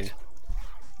 So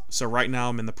right now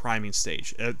I'm in the priming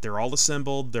stage. They're all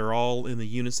assembled. They're all in the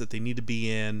units that they need to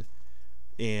be in.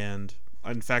 And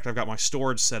in fact, I've got my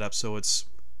storage set up so it's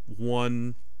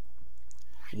one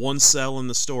cell in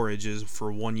the storage is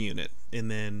for one unit. And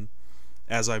then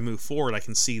as I move forward, I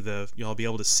can see I'll be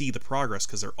able to see the progress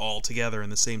because they're all together in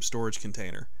the same storage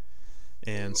container.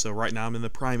 And so right now I'm in the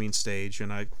priming stage,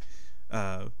 and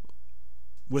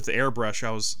with the airbrush,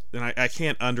 I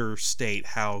can't understate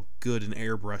how good an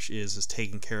airbrush is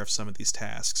taking care of some of these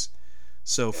tasks.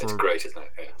 So it's great, isn't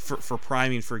it? Yeah. For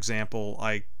priming, for example,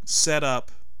 I set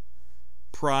up,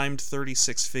 primed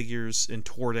 36 figures, and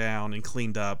tore down and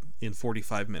cleaned up in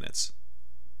 45 minutes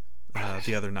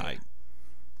the other night.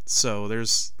 So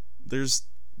there's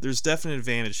definite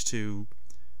advantage to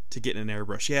getting an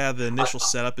airbrush. Yeah, the initial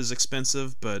setup is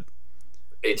expensive, but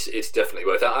it's definitely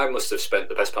worth it. I must have spent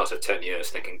the best part of 10 years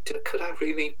thinking, could I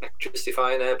really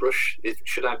justify an airbrush?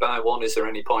 Should I buy one? Is there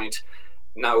any point?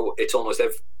 now it's almost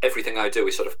everything I do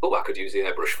is sort of, oh, I could use the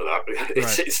airbrush for that.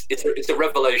 It's a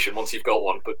revelation once you've got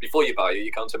one, but before you buy it,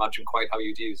 you can't imagine quite how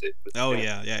you'd use it. But,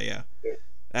 yeah,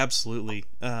 absolutely.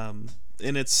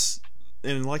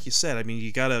 And like you said, I mean,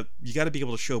 you gotta be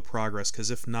able to show progress,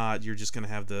 because if not, you're just gonna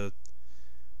have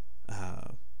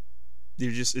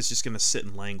it's just gonna sit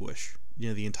and languish,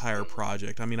 the entire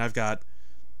project. I mean,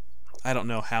 I don't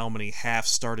know how many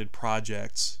half-started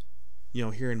projects,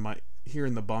 here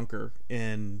in the bunker,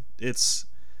 and it's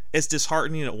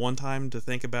disheartening at one time to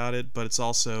think about it, but it's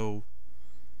also,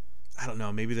 I don't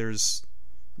know, maybe there's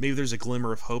a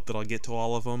glimmer of hope that I'll get to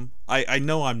all of them. I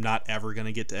know I'm not ever going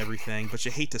to get to everything, but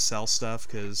you hate to sell stuff,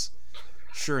 because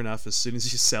sure enough, as soon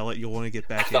as you sell it, you'll want to get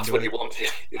back into it. That's what you want.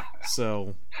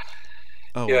 So,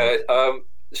 yeah.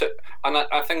 And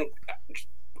I think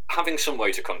having some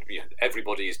way to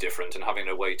everybody is different, and having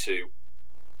a way to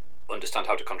understand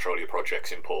how to control your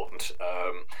project's important.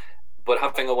 But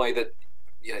having a way that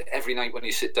every night when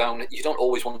you sit down, you don't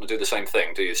always want to do the same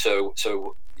thing, do you? So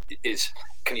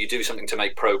can you do something to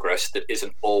make progress that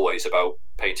isn't always about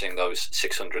painting those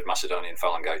 600 Macedonian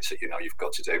phalangites that you've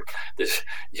got to do?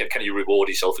 Can you reward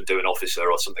yourself and do an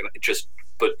officer or something?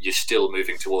 But you're still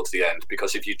moving towards the end,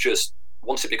 because if you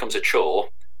once it becomes a chore,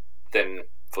 then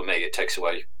for me it takes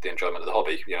away the enjoyment of the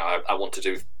hobby. I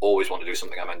always want to do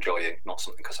something I'm enjoying, not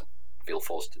something because I feel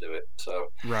forced to do it.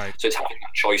 So right. So it's having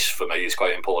that choice for me is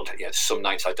quite important. Some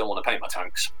nights I don't want to paint my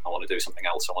tanks. I want to do something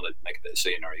else. I want to make a bit of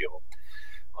scenery or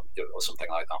something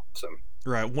like that. So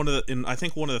right. I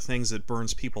think one of the things that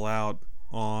burns people out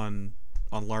on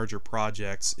larger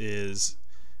projects is,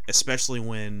 especially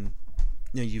when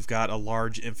you've got a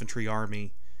large infantry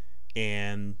army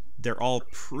and they're all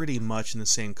pretty much in the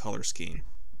same color scheme.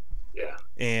 Yeah.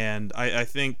 And I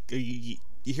think you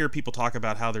hear people talk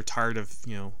about how they're tired of,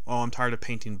 I'm tired of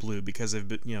painting blue, because they've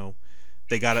been,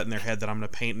 they got it in their head that I'm going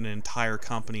to paint an entire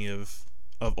company of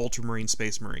Ultramarine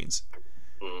Space Marines.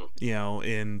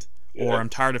 Or I'm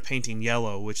tired of painting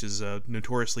yellow, which is a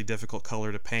notoriously difficult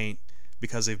color to paint,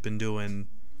 because they've been doing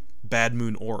Bad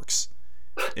Moon Orcs.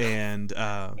 And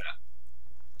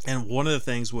one of the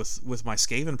things with my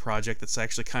Skaven project that's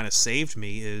actually kind of saved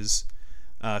me is,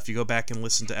 if you go back and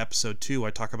listen to episode 2,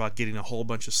 I talk about getting a whole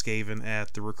bunch of Skaven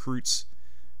at the Recruits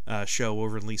show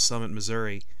over in Lee Summit,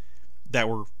 Missouri,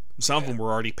 some of them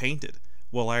were already painted.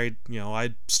 Well, I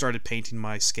started painting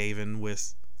my Skaven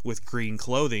with green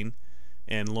clothing,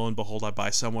 and lo and behold, I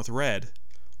buy some with red.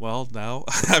 Well, now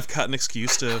I've got an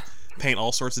excuse to paint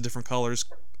all sorts of different colors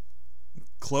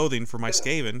clothing for my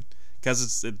Skaven,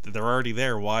 because they're already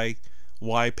there. Why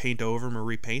paint over them or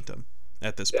repaint them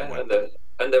at this point?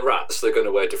 And the rats, they're going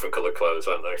to wear different coloured clothes,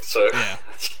 aren't they? So yeah.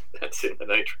 That's in the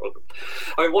nature of them.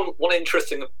 I mean, one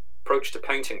interesting approach to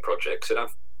painting projects, and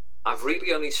I've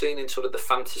really only seen in sort of the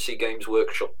fantasy games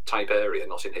workshop type area,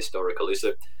 not in historical, is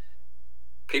that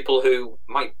people who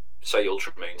might say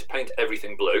Ultramarines paint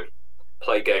everything blue,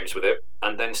 play games with it,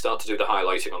 and then start to do the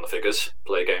highlighting on the figures,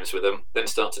 play games with them, then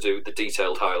start to do the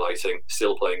detailed highlighting,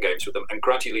 still playing games with them, and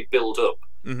gradually build up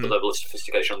the level of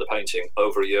sophistication on the painting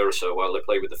over a year or so while they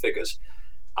play with the figures.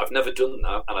 I've never done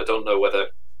that, and I don't know whether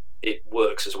it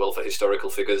works as well for historical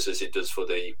figures as it does for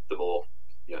the more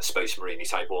Space Marine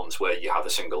type ones, where you have a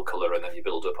single colour and then you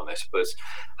build up on it. But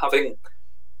having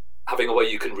a way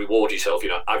you can reward yourself,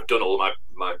 I've done all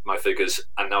my figures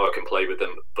and now I can play with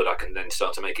them, but I can then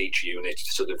start to make each unit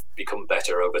sort of become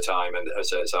better over time, and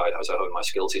as I hone my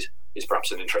skills is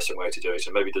perhaps an interesting way to do it.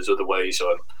 And maybe there's other ways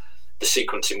on the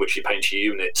sequence in which you paint your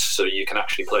units, so you can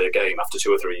actually play a game after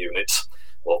 2 or 3 units.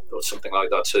 Or something like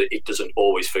that, so it doesn't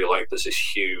always feel like there's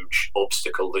this huge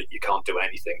obstacle that you can't do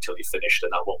anything till you're finished,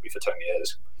 and that won't be for 10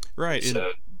 years. Right,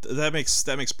 so, that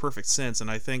makes perfect sense,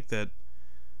 and I think that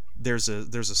there's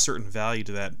a certain value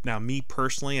to that. Now, me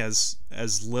personally, as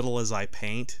little as I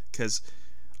paint, because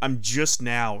I'm just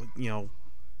now,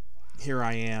 here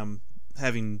I am,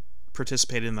 having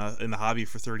participated in the hobby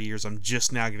for 30 years, I'm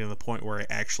just now getting to the point where I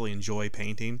actually enjoy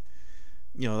painting.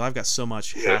 I've got so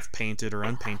much half painted or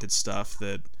unpainted stuff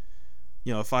that,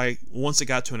 once it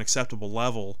got to an acceptable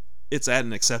level, it's at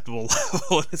an acceptable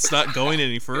level and it's not going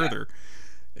any further.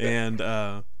 And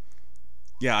I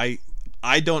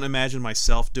don't imagine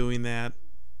myself doing that.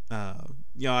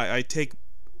 I take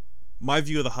my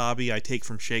view of the hobby, I take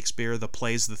from Shakespeare, the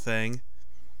play's the thing.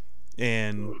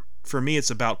 And for me, it's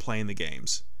about playing the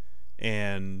games.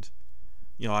 And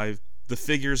the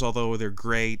figures, although they're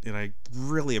great, and I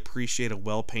really appreciate a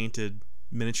well-painted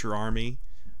miniature army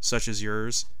such as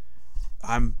yours,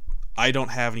 I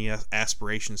don't have any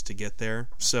aspirations to get there.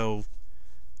 So,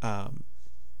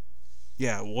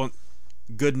 yeah,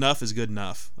 good enough is good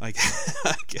enough. I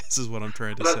guess is what I'm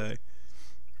trying to say.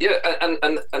 Yeah,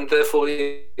 and therefore,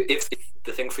 if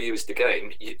the thing for you is the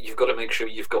game, you've got to make sure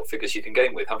you've got figures you can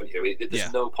game with, haven't you?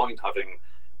 There's no point having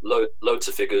loads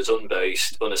of figures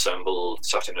unbased, unassembled,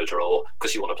 sat in a drawer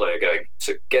because you want to play a game.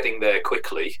 So getting there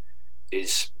quickly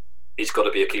is got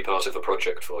to be a key part of a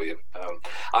project for you.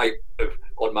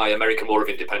 On my American War of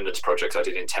Independence project, I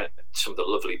did some of the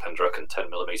lovely Pendragon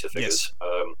 10mm figures.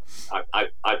 Yes.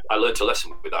 I learned a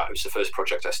lesson with that. It was the first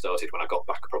project I started when I got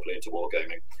back properly into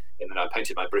wargaming. And then I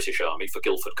painted my British Army for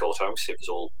Guildford Courthouse. It was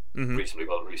all reasonably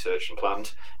well researched and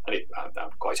planned, and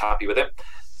I'm quite happy with it.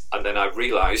 And then I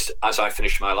realised, as I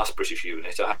finished my last British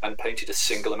unit, I hadn't painted a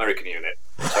single American unit,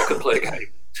 so I could play a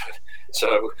game.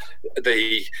 So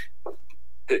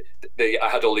I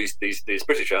had all these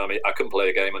British Army. I couldn't play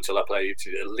a game until I played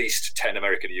at least 10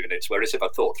 American units. Whereas if I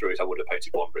thought through it, I would have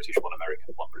painted one British, one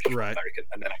American, one British, one American,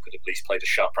 and then I could at least played a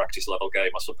sharp practice level game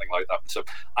or something like that. So,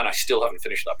 and I still haven't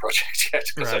finished that project yet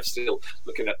because I'm still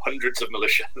looking at hundreds of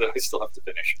militia that I still have to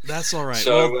finish. That's all right.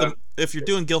 So, if you're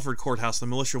doing Guildford Courthouse, the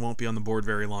militia won't be on the board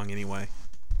very long anyway.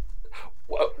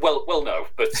 Well, no,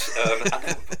 but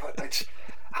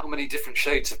how many different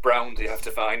shades of brown do you have to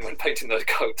find when painting those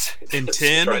coats? In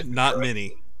 10, not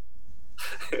many.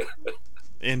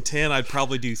 In 10, I'd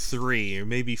probably do 3 or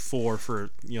maybe 4 for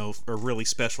a really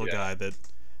special guy that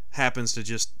happens to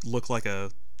just look like a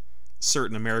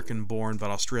certain American-born but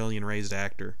Australian-raised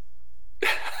actor.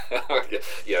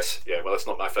 Yes, well, that's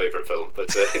not my favourite film,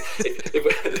 but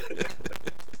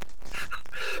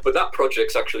but that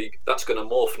project's that's going to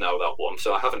morph now, that one,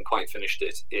 so I haven't quite finished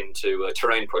it, into a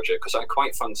terrain project, because I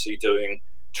quite fancy doing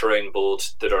terrain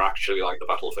boards that are actually like the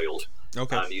battlefield.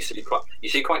 Okay. And you see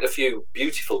quite a few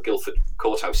beautiful Guildford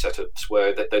Courthouse setups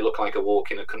where they look like a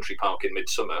walk in a country park in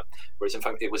midsummer, whereas in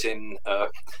fact it was in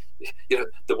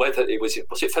the weather. Was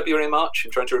it February, March?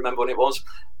 I'm trying to remember when it was,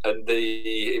 and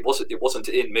it wasn't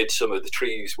in midsummer. The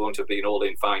trees won't have been all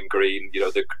in fine green.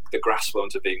 The grass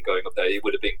won't have been going up there. It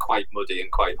would have been quite muddy and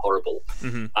quite horrible.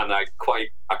 Mm-hmm. And I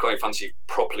quite fancy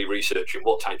properly researching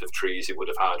what type of trees it would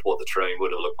have had, what the terrain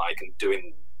would have looked like, and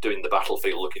doing the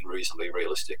battlefield looking reasonably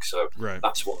realistic. So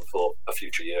that's one for a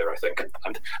future year, I think,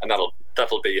 and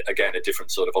that'll be again a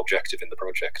different sort of objective in the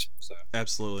project. So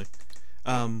absolutely.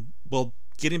 Well,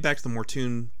 getting back to the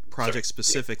Mortoon project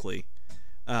specifically,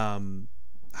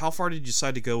 how far did you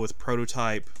decide to go with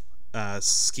prototype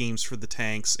schemes for the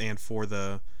tanks and for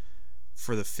the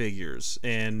figures,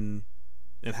 and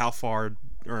how far,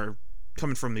 or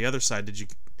coming from the other side,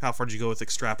 how far did you go with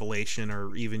extrapolation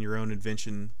or even your own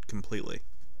invention completely?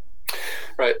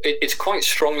 Right, it's quite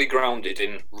strongly grounded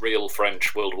in real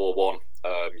French World War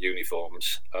I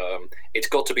uniforms. It's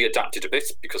got to be adapted a bit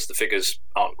because the figures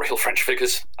aren't real French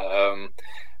figures.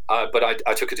 But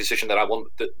I took a decision that I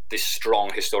want this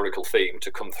strong historical theme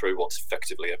to come through what's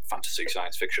effectively a fantasy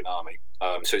science fiction army.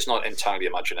 So it's not entirely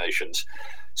imaginations.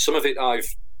 Some of it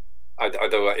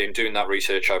although in doing that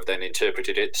research, I've then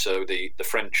interpreted it. So the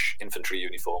French infantry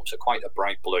uniforms are quite a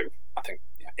bright blue. I think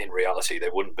in reality they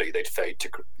wouldn't be. They'd fade to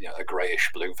a greyish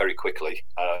blue very quickly.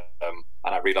 And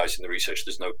I realised in the research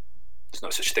there's no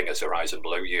such thing as horizon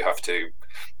blue. You have to.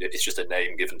 It's just a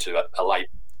name given to a light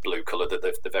blue colour that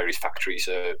the various factories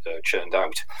churned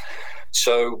out.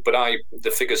 So, but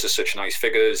the figures are such nice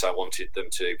figures. I wanted them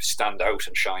to stand out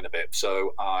and shine a bit.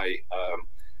 So I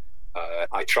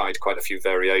tried quite a few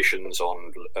variations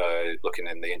on looking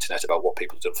in the internet about what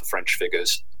people have done for French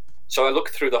figures. So I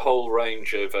looked through the whole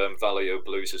range of Vallejo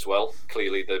blues as well.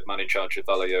 Clearly, the man in charge of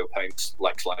Vallejo paints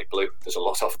likes light blue. There's a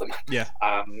lot of them. Yeah.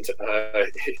 And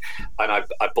I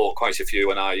bought quite a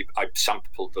few, and I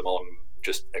sampled them on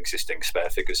just existing spare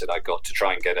figures that I got to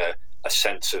try and get a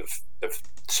sense of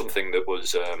something that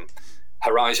was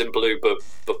horizon blue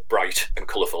but bright and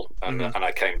colourful. And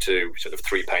I came to sort of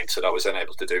 3 paints that I was then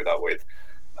able to do that with.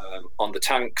 On the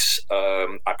tanks,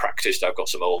 I practiced. I've got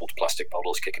some old plastic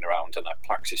models kicking around, and I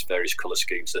practiced various colour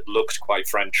schemes that looked quite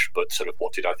French, but sort of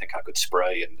what did I think I could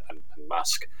spray and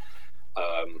mask.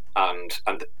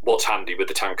 And what's handy with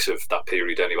the tanks of that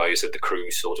period anyway is that the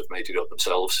crews sort of made it up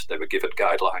themselves. They were given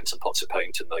guidelines and pots of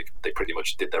paint, and they pretty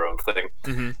much did their own thing.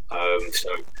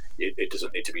 So it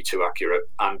doesn't need to be too accurate.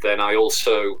 And then I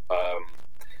also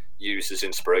used as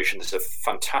inspiration, there's a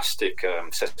fantastic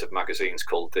set of magazines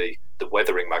called the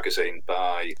Weathering magazine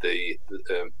by the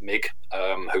MIG,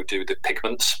 who do the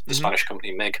pigments, the Spanish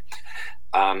company MIG.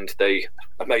 And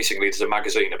amazingly, there's a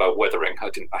magazine about weathering. I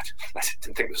didn't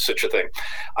think there was such a thing.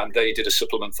 And they did a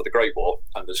supplement for the Great War,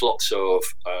 and there's lots of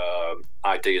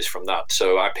ideas from that.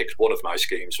 So I picked one of my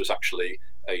schemes was actually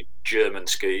a German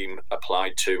scheme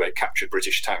applied to a captured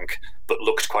British tank, but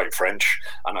looked quite French,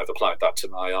 and I've applied that to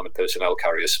my armoured personnel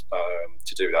carriers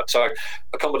to do that. So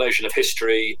a combination of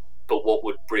history, but what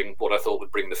I thought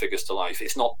would bring the figures to life.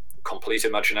 It's not complete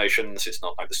imaginations. It's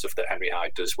not like the stuff that Henry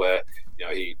Hyde does, where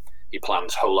he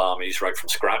plans whole armies right from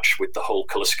scratch with the whole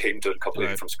colour scheme done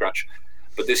completely from scratch.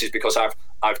 But this is because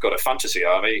I've got a fantasy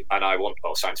army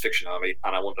or science fiction army,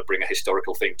 and I want to bring a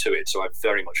historical theme to it. So I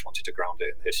very much wanted to ground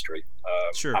it in history.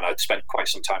 And I'd spent quite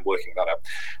some time working that out.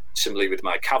 Similarly with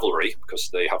my cavalry, because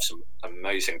they have some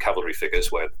amazing cavalry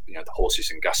figures where the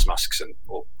horses in gas masks and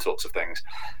all sorts of things.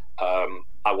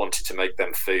 I wanted to make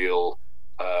them feel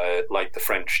like the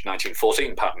French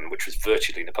 1914 pattern, which was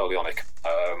virtually Napoleonic.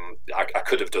 I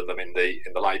could have done them in the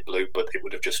light blue, but it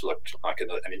would have just looked like an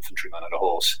infantryman on a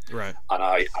horse. Right. And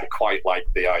I quite like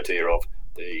the idea of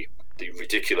the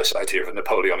ridiculous idea of a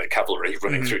Napoleonic cavalry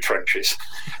running through trenches.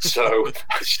 So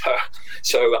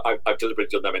I've deliberately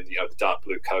done them in the dark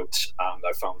blue coats, and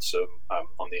I found some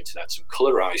on the internet some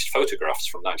colorized photographs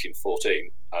from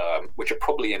 1914, which are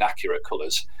probably inaccurate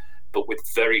colors, but with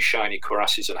very shiny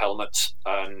cuirasses and helmets,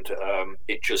 and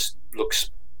it just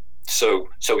looks so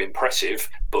impressive,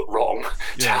 but wrong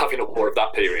to have in a war of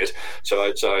that period. So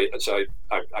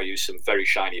I used some very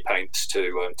shiny paints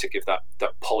to give that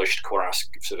polished cuirass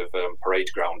sort of parade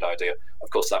ground idea. Of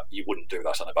course, that you wouldn't do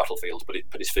that on a battlefield, but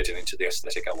it's fitting into the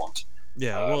aesthetic I want.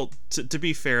 Yeah, well, to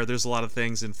be fair, there's a lot of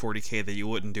things in 40K that you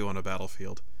wouldn't do on a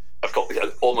battlefield. I've got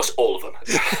almost all of them.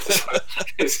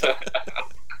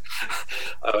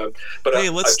 But hey,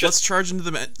 let's charge into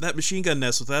that machine gun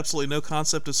nest with absolutely no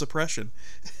concept of suppression.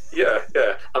 Yeah.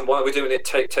 And while we're doing it,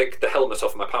 take the helmet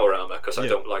off my power armor, because I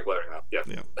don't like wearing that.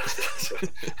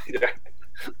 Yeah.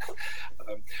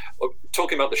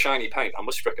 Talking about the shiny paint, I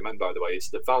must recommend, by the way, it's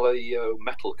the Vallejo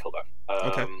metal color.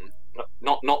 Okay.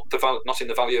 Not in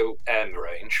the Vallejo M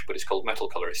range, but it's called metal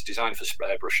color. It's designed for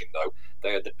airbrushing, though.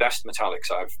 They are the best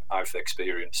metallics I've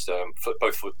experienced,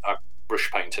 both for brush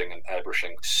painting and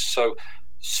airbrushing.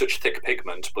 Such thick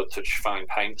pigment, but such fine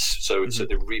paints. So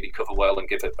they really cover well and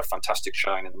give it a fantastic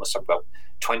shine. And they must have about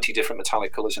 20 different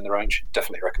metallic colors in the range.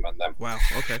 Definitely recommend them. Wow.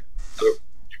 Okay.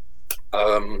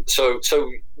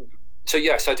 So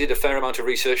yes, I did a fair amount of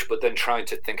research, but then tried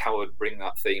to think how I would bring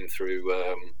that theme through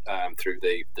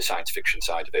the science fiction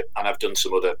side of it. And I've done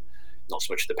some other, not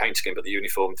so much the paint scheme, but the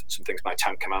uniform, some things by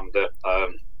Tank Commander.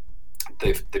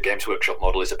 The Games Workshop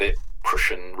model is a bit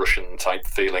Prussian, Russian type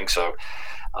feeling, so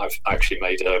I've actually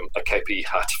made a kepi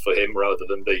hat for him rather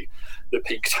than the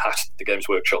peaked hat the Games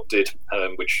Workshop did,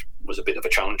 which was a bit of a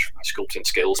challenge for my sculpting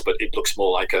skills, but it looks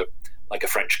more like a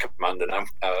French commander now,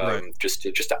 just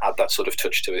to add that sort of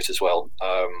touch to it as well.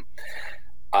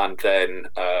 And then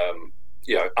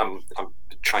I'm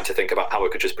trying to think about how I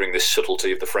could just bring this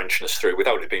subtlety of the Frenchness through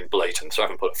without it being blatant. So I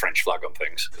haven't put a French flag on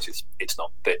things, because it's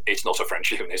not a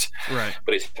French unit, right?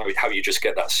 But it's how you just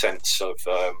get that sense of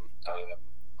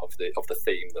the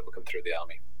theme that will come through the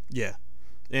army. Yeah,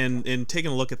 and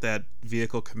taking a look at that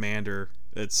vehicle commander,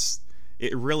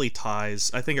 it really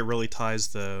ties. I think it really ties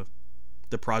the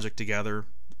project together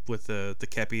with the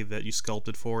kepi that you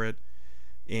sculpted for it.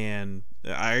 And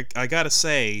I gotta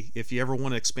say, if you ever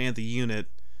want to expand the unit,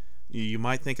 you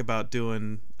might think about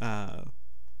doing, I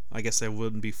guess that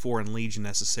wouldn't be Foreign Legion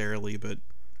necessarily, but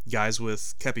guys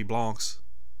with kepi blancs.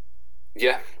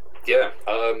 Yeah.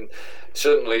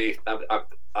 Certainly,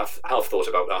 I've half thought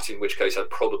about that, in which case I'd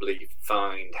probably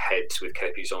find heads with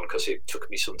kepis on, because it took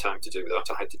me some time to do that.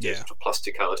 I had to do sort of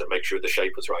plastic art and make sure the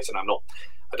shape was right, and I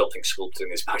don't think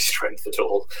sculpting is my strength at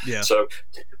all. Yeah. So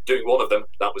doing one of them,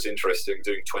 that was interesting.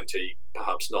 Doing 20,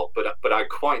 perhaps not. But I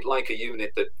quite like a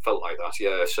unit that felt like that.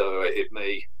 Yeah. So it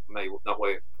may that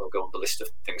way I'll go on the list of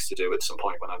things to do at some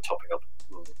point when I'm topping up.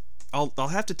 I'll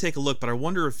have to take a look, but I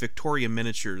wonder if Victoria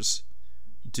Miniatures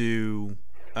do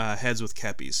heads with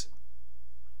kepis.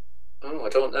 Oh, I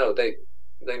don't know. They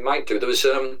might do. There was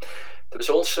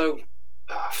also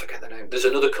I forget the name. There's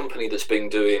another company that's been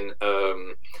doing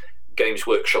Games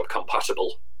Workshop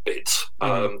compatible bits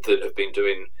that have been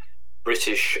doing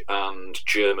British and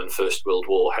German First World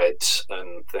War heads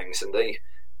and things, and they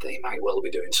might well be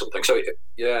doing something. So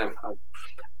yeah,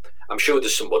 I'm sure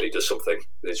there's somebody does something.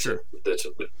 Sure.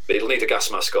 It'll need a gas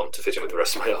mask on to fit in with the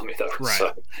rest of my army, though. Right.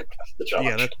 So that's the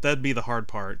challenge. Yeah, that'd be the hard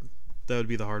part. That would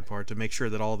be the hard part, to make sure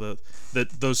that all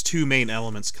those two main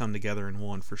elements come together in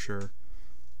one, for sure.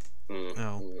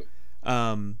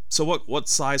 So what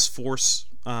size force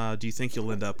do you think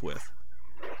you'll end up with?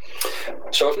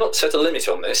 So I've not set a limit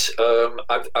on this.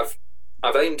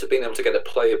 I've aimed at being able to get a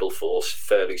playable force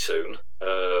fairly soon,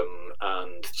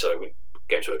 and so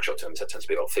Games Workshop terms, that tends to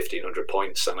be about 1,500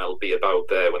 points, and I'll be about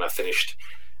there when I've finished.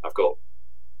 I've got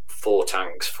 4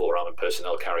 tanks, 4 armored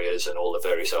personnel carriers, and all the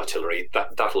various artillery.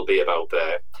 That'll be about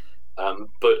there.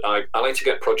 But I like to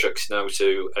get projects now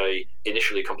to a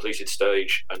initially completed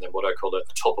stage, and then what I call a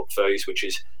top-up phase, which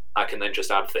is I can then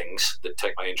just add things that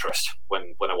take my interest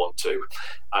when I want to.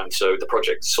 And so the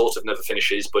project sort of never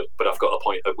finishes, but I've got a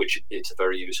point at which it's a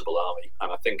very usable army.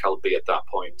 And I think I'll be at that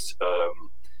point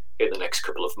in the next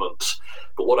couple of months.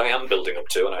 But what I am building up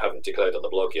to, and I haven't declared on the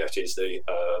blog yet, is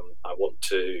I want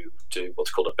to do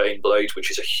what's called a Baneblade, which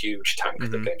is a huge tank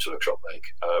that Games Workshop make.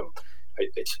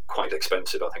 It's quite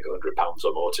expensive, I think £100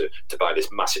 or more to buy this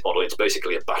massive model. It's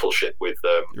basically a battleship with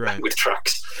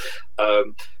tracks.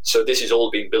 So this has all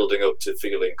been building up to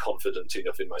feeling confident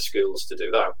enough in my skills to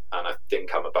do that, and I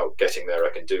think I'm about getting there. I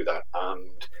can do that.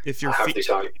 And if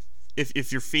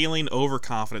you're feeling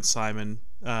overconfident, Simon,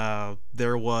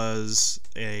 there was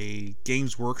a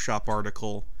Games Workshop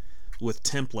article with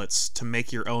templates to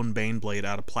make your own Baneblade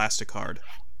out of plasticard.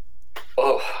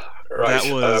 Oh, right.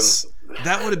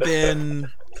 That would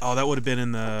have been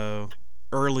in the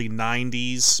early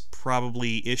 90s,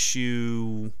 probably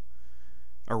issue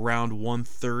around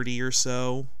 130 or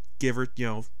so,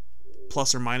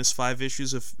 plus or minus 5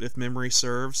 issues if memory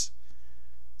serves.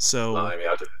 So I'm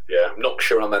not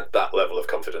sure I'm at that level of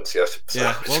confidence yet. So,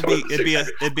 yeah, well, it'd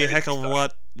be a heck of a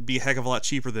lot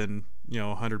cheaper than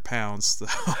 £100. So.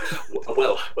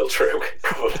 well, true,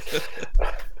 probably.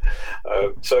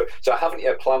 So I haven't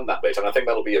yet planned that bit, and I think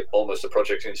that'll be almost a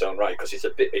project in its own right, because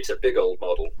it's a big old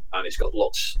model and it's got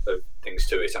lots of things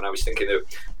to it. And I was thinking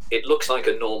it looks like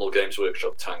a normal Games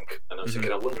Workshop tank, and I was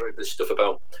thinking, I wonder if there's stuff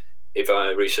about, if I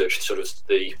researched sort of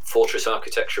the fortress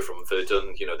architecture from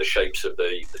Verdun, the shapes of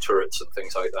the turrets and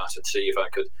things like that, and see if I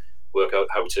could work out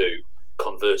how to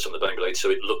convert some of the Baneblades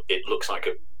so it looks like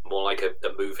more like a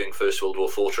moving First World War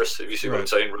fortress, if you see what I'm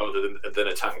saying, rather than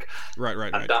a tank. Right.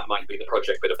 And that might be the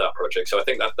bit of that project. So I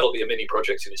think that'll be a mini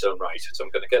project in its own right. So I'm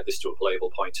going to get this to a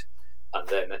playable point, and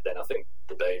then I think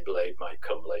the Baneblade might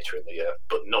come later in the year,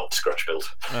 but not scratch built.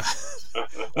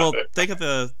 Well, think of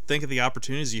the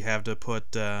opportunities you have to put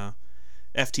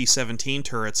FT-17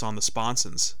 turrets on the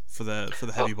sponsons for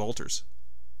the heavy bolters.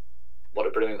 What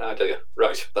a brilliant idea!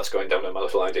 Right, that's going down on my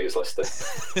little ideas list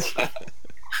then.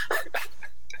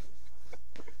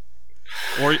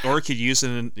 Or could use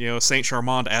in Saint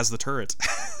Charmant as the turret.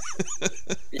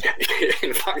 Yeah,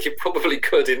 in fact, you probably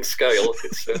could in scale.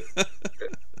 It's,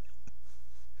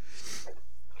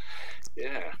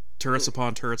 yeah. Turrets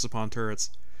upon turrets upon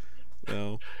turrets.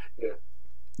 So,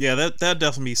 yeah, that'd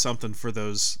definitely be something for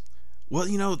those.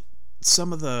 Well,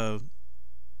 some of the.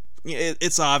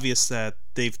 It's obvious that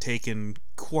they've taken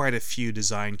quite a few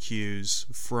design cues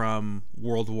from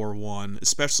World War I,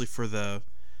 especially for the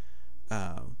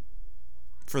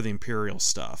Imperial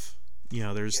stuff.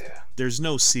 There's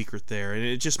no secret there, and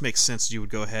it just makes sense that you would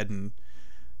go ahead and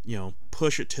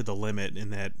push it to the limit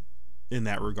in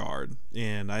that regard.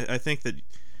 And I think that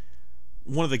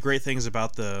one of the great things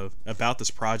about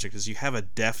this project is you have a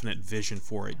definite vision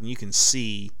for it, and you can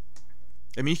see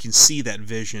that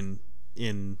vision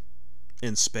in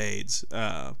spades.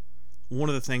 One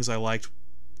of the things I liked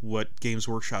what Games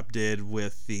Workshop did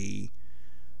with the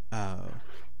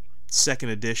second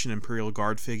edition Imperial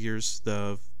Guard figures,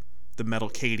 the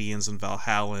Metalcadians and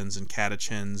Valhallans and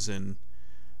Catachans and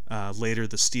later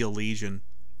the Steel Legion,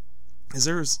 is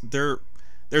there's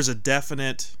a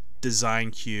definite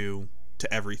design cue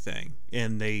to everything,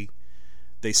 and they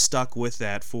stuck with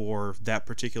that for that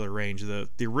particular range. The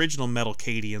original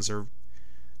Metalcadians are,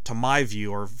 to my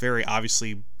view, are very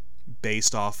obviously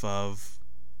based off of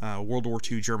World War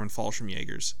II German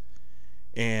Fallschirmjägers,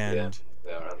 and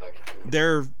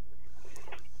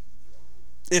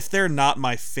if they're not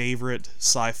my favorite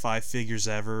sci-fi figures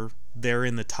ever, they're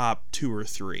in the top 2 or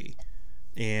 3.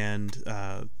 And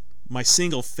my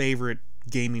single favorite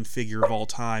gaming figure of all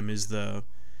time is the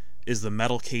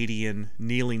Metalcadian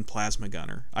kneeling plasma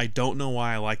gunner. I don't know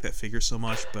why I like that figure so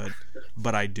much,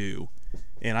 but I do.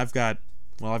 And I've got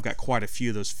quite a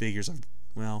few of those figures.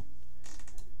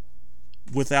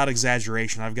 Without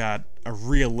exaggeration, I've got a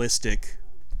realistic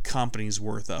company's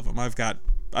worth of them. I've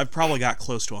probably got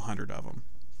close to 100 of them.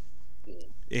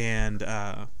 And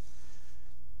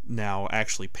now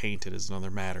actually painted is another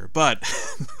matter, but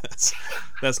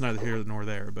that's neither here nor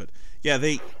there. But yeah,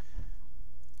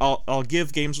 I'll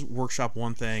give Games Workshop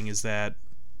one thing, is that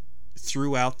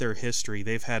throughout their history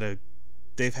they've had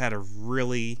a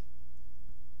really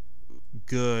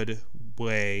good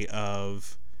way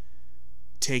of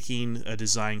taking a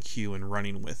design cue and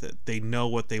running with it. They know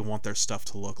what they want their stuff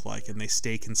to look like, and they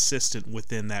stay consistent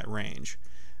within that range.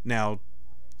 Now,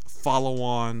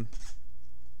 follow-on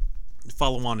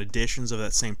editions of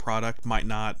that same product might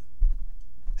not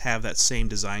have that same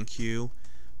design cue,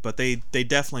 but they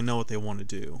definitely know what they want to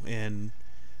do. And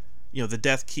the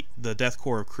Death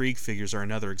Korps of Krieg figures are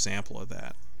another example of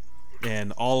that.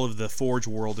 And all of the Forge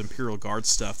World Imperial Guard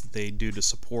stuff that they do to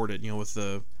support it,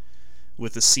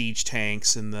 with the siege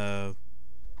tanks and the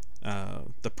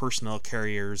personnel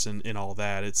carriers and all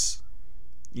that,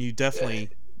 you definitely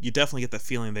get that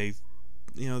feeling they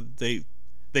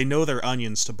know their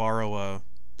onions, to borrow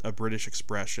a British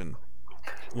expression,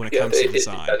 when it comes to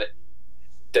design.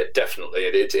 Definitely,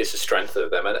 it's a strength of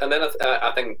them, and then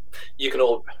I think you can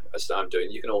all, as I'm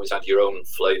doing, you can always add your own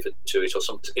flavour to it or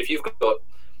something.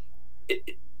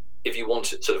 If you want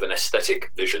sort of an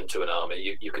aesthetic vision to an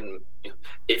army, you can,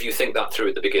 if you think that through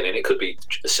at the beginning, it could be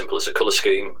as simple as a colour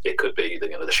scheme. It could be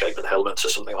the shape of the helmets or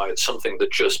something like that. Something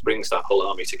that just brings that whole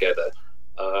army together.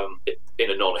 In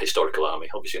a non-historical army,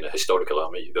 obviously in a historical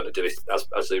army, you're going to do it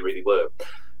as they really were.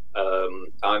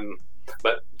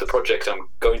 But the project I'm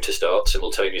going to start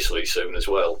simultaneously soon as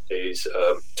well is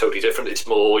totally different. It's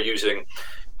more using,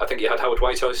 I think you had Howard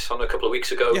Whitehouse on a couple of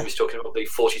weeks ago. Yeah. He was talking about the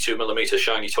 42mm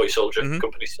shiny toy soldier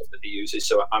company stuff that he uses.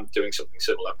 So I'm doing something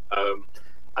similar.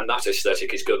 And that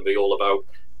aesthetic is going to be all about,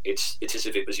 it's as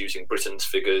if it was using Britain's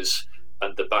figures,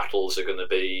 and the battles are going to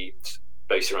be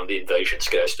based around the invasion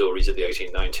scare stories of the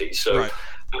 1890s. So, right.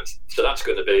 So that's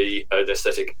going to be an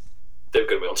aesthetic. They're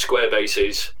going to be on square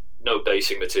bases, no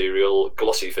basing material,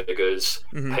 glossy figures,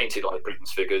 painted like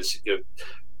Britain's figures,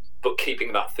 but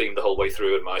keeping that theme the whole way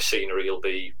through. And my scenery will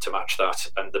be to match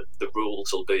that, and the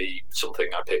rules will be something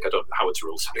I pick. I don't know, Howard's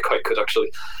rules would be quite good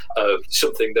actually.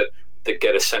 Something that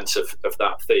get a sense of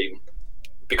that theme,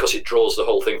 because it draws the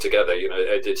whole thing together.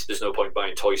 There's no point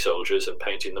buying toy soldiers and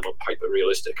painting them up hyper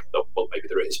realistic. Well, maybe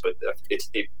there is, but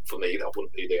for me that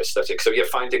wouldn't be the aesthetic. So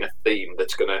finding a theme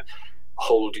that's going to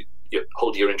hold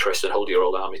your interest and hold your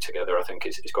old army together, I think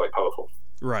is quite powerful.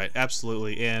 Right,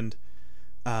 absolutely. And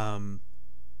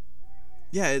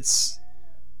it's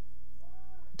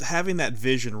having that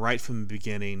vision right from the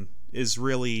beginning is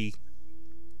really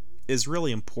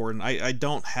important. I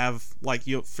don't have,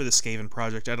 for the Skaven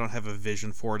project, I don't have a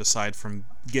vision for it aside from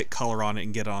get color on it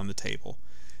and get it on the table.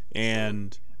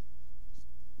 And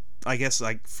I guess,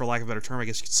 for lack of a better term, I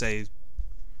guess you could say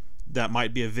that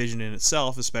might be a vision in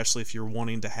itself, especially if you're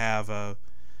wanting to have a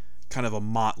kind of a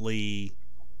motley,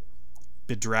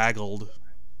 bedraggled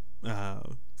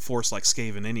force like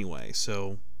Skaven anyway.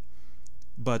 So,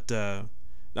 but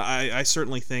I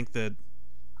certainly think that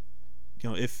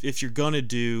if you're gonna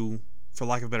do, for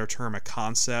lack of a better term, a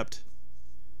concept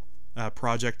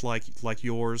project like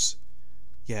yours,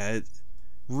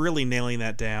 really nailing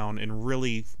that down and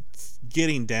really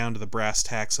getting down to the brass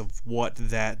tacks of what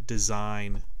that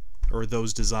design or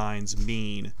those designs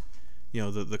mean,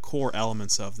 the core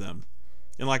elements of them.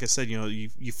 And like I said,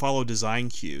 you follow design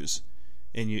cues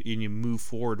and you move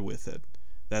forward with it.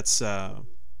 That's so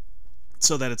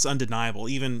that it's undeniable.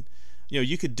 Even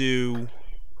you could do,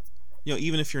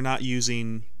 even if you're not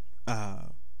using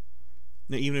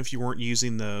even if you weren't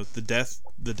using the Death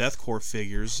Korps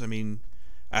figures, I mean,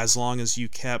 as long as you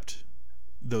kept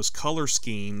those color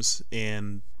schemes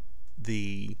and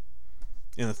the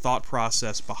thought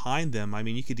process behind them, I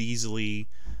mean, you could easily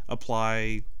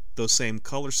apply those same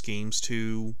color schemes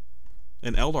to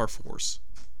an Eldar force,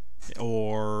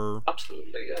 or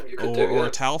absolutely, you could or a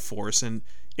Tal force, and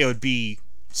it would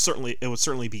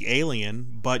certainly be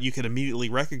alien, but you could immediately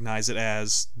recognize it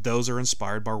as those are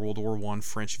inspired by World War I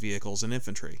French vehicles and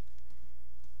infantry.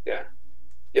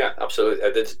 Yeah,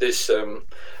 absolutely. There's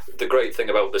the great thing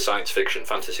about the science fiction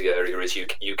fantasy area is you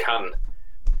can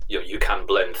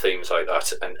blend themes like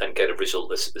that and get a result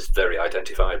that's very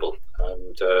identifiable.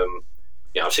 And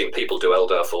I've seen people do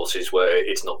Eldar forces where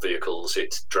it's not vehicles,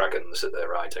 it's dragons that they're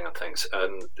riding and things,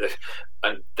 and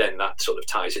then that sort of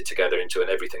ties it together into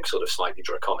everything sort of slightly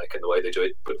draconic in the way they do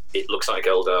it, but it looks like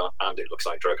Eldar and it looks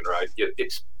like Dragon Ride.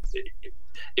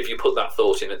 If you put that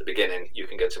thought in at the beginning, you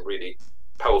can get some really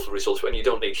powerful results. When you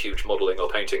don't need huge modelling or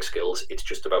painting skills, it's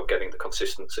just about getting the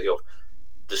consistency of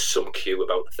there's some cue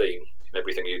about the theme in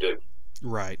everything you do.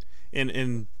 Right,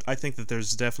 and I think that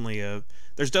there's definitely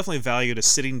value to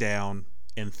sitting down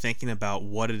and thinking about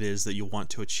what it is that you want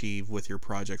to achieve with your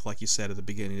project, like you said at the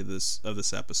beginning of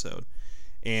this episode.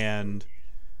 And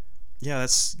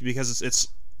that's because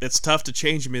it's tough to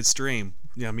change midstream.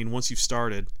 I mean, once you've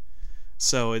started,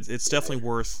 so it's definitely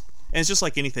worth. And it's just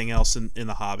like anything else in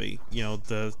the hobby.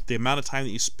 The amount of time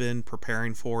that you spend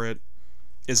preparing for it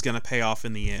is going to pay off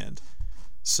in the end.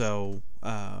 So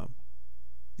I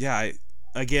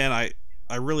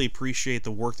really appreciate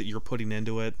the work that you're putting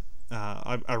into it.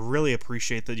 I really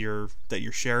appreciate that you're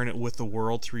sharing it with the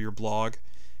world through your blog.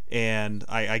 And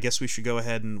I guess we should go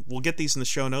ahead and we'll get these in the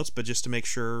show notes, but just to make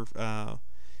sure,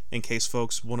 in case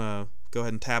folks want to go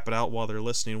ahead and tap it out while they're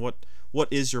listening, what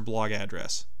is your blog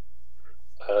address?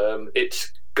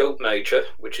 It's Goat Major,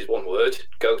 which is one word,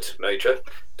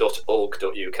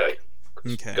 goatmajor.org.uk.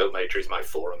 Okay. Goat Major is my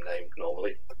forum name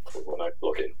normally when I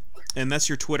log in. And that's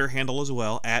your Twitter handle as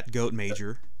well,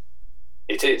 @GoatMajor.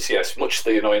 It is, yes. Much to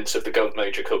the annoyance of the Goat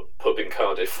Major pub in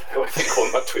Cardiff, who I think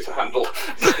won that Twitter handle,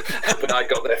 but I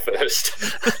got there first.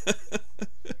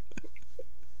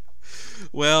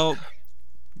 Well,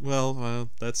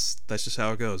 that's just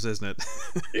how it goes, isn't it?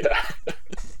 Yeah.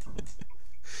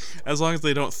 As long as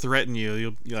they don't threaten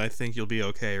you, I think you'll be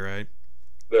okay, right?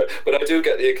 But I do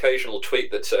get the occasional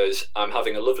tweet that says, "I'm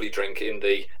having a lovely drink in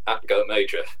the @Goat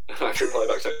Major." And I reply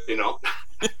back saying, "You're not."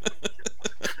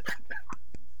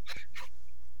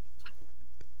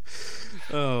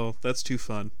 Oh, that's too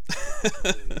fun.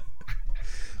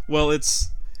 Well,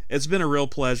 it's been a real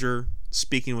pleasure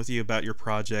speaking with you about your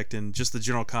project and just the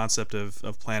general concept of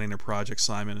planning a project,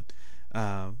 Simon.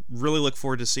 Really look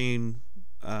forward to seeing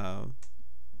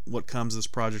what comes of this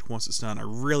project once it's done. I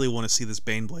really want to see this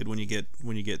Baneblade when you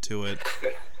get to it.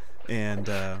 And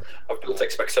I've built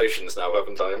expectations now,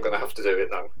 haven't I? I'm going to have to do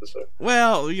it now. So.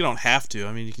 Well, you don't have to.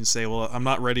 I mean, you can say, "Well, I'm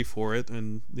not ready for it,"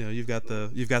 and you've got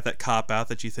that cop out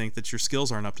that you think that your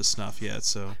skills aren't up to snuff yet.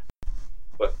 So,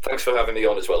 well, thanks for having me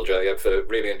on as well, Jay. I've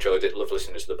really enjoyed it. Love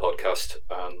listening to the podcast,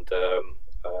 and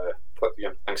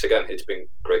thanks again. It's been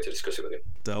great to discuss it with you.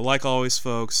 Like always,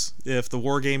 folks, if the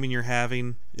wargaming you're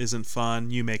having isn't fun,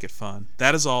 you make it fun.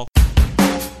 That is all.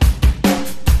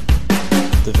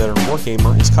 The Veteran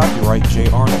Wargamer is copyright J.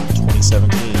 Arnold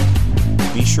 2017.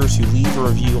 Be sure to leave a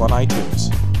review on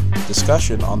iTunes.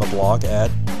 Discussion on the blog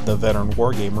at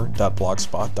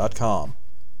theveteranwargamer.blogspot.com.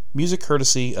 Music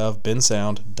courtesy of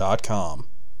bensound.com.